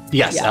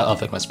 Yes, Yeah.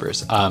 Elephant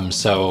Whisperers.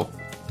 So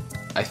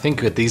I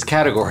think with these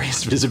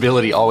categories,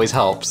 visibility always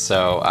helps.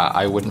 So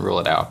I wouldn't rule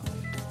it out.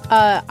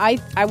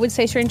 I would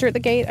say Stranger at the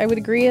Gate, I would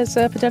agree, as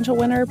a potential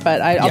winner,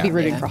 but I'll be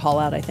rooting for Haul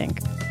Out, I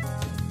think.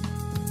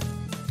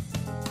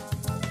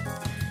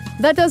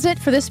 That does it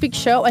for this week's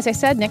show. As I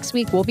said, next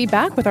week we'll be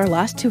back with our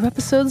last 2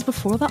 episodes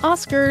before the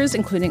Oscars,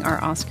 including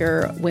our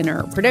Oscar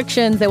winner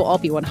predictions. They will all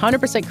be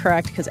 100%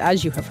 correct because,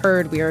 as you have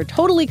heard, we are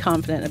totally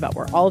confident about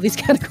where all of these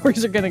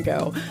categories are going to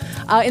go.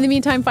 In the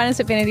meantime, find us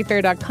at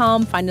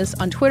VanityFair.com. Find us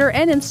on Twitter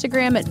and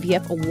Instagram at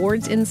VF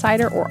Awards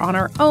Insider or on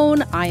our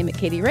own. I am at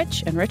Katie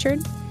Rich and Richard.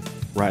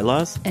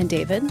 Rylaws. And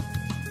David.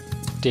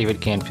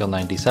 David Canfield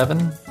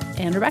 97.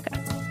 And Rebecca.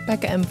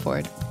 Becca M.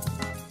 Ford.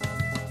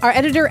 Our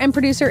editor and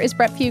producer is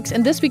Brett Fuchs,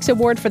 and this week's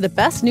award for the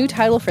best new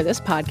title for this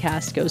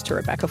podcast goes to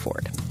Rebecca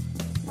Ford.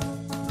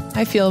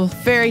 I feel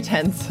very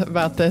tense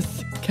about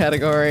this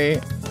category.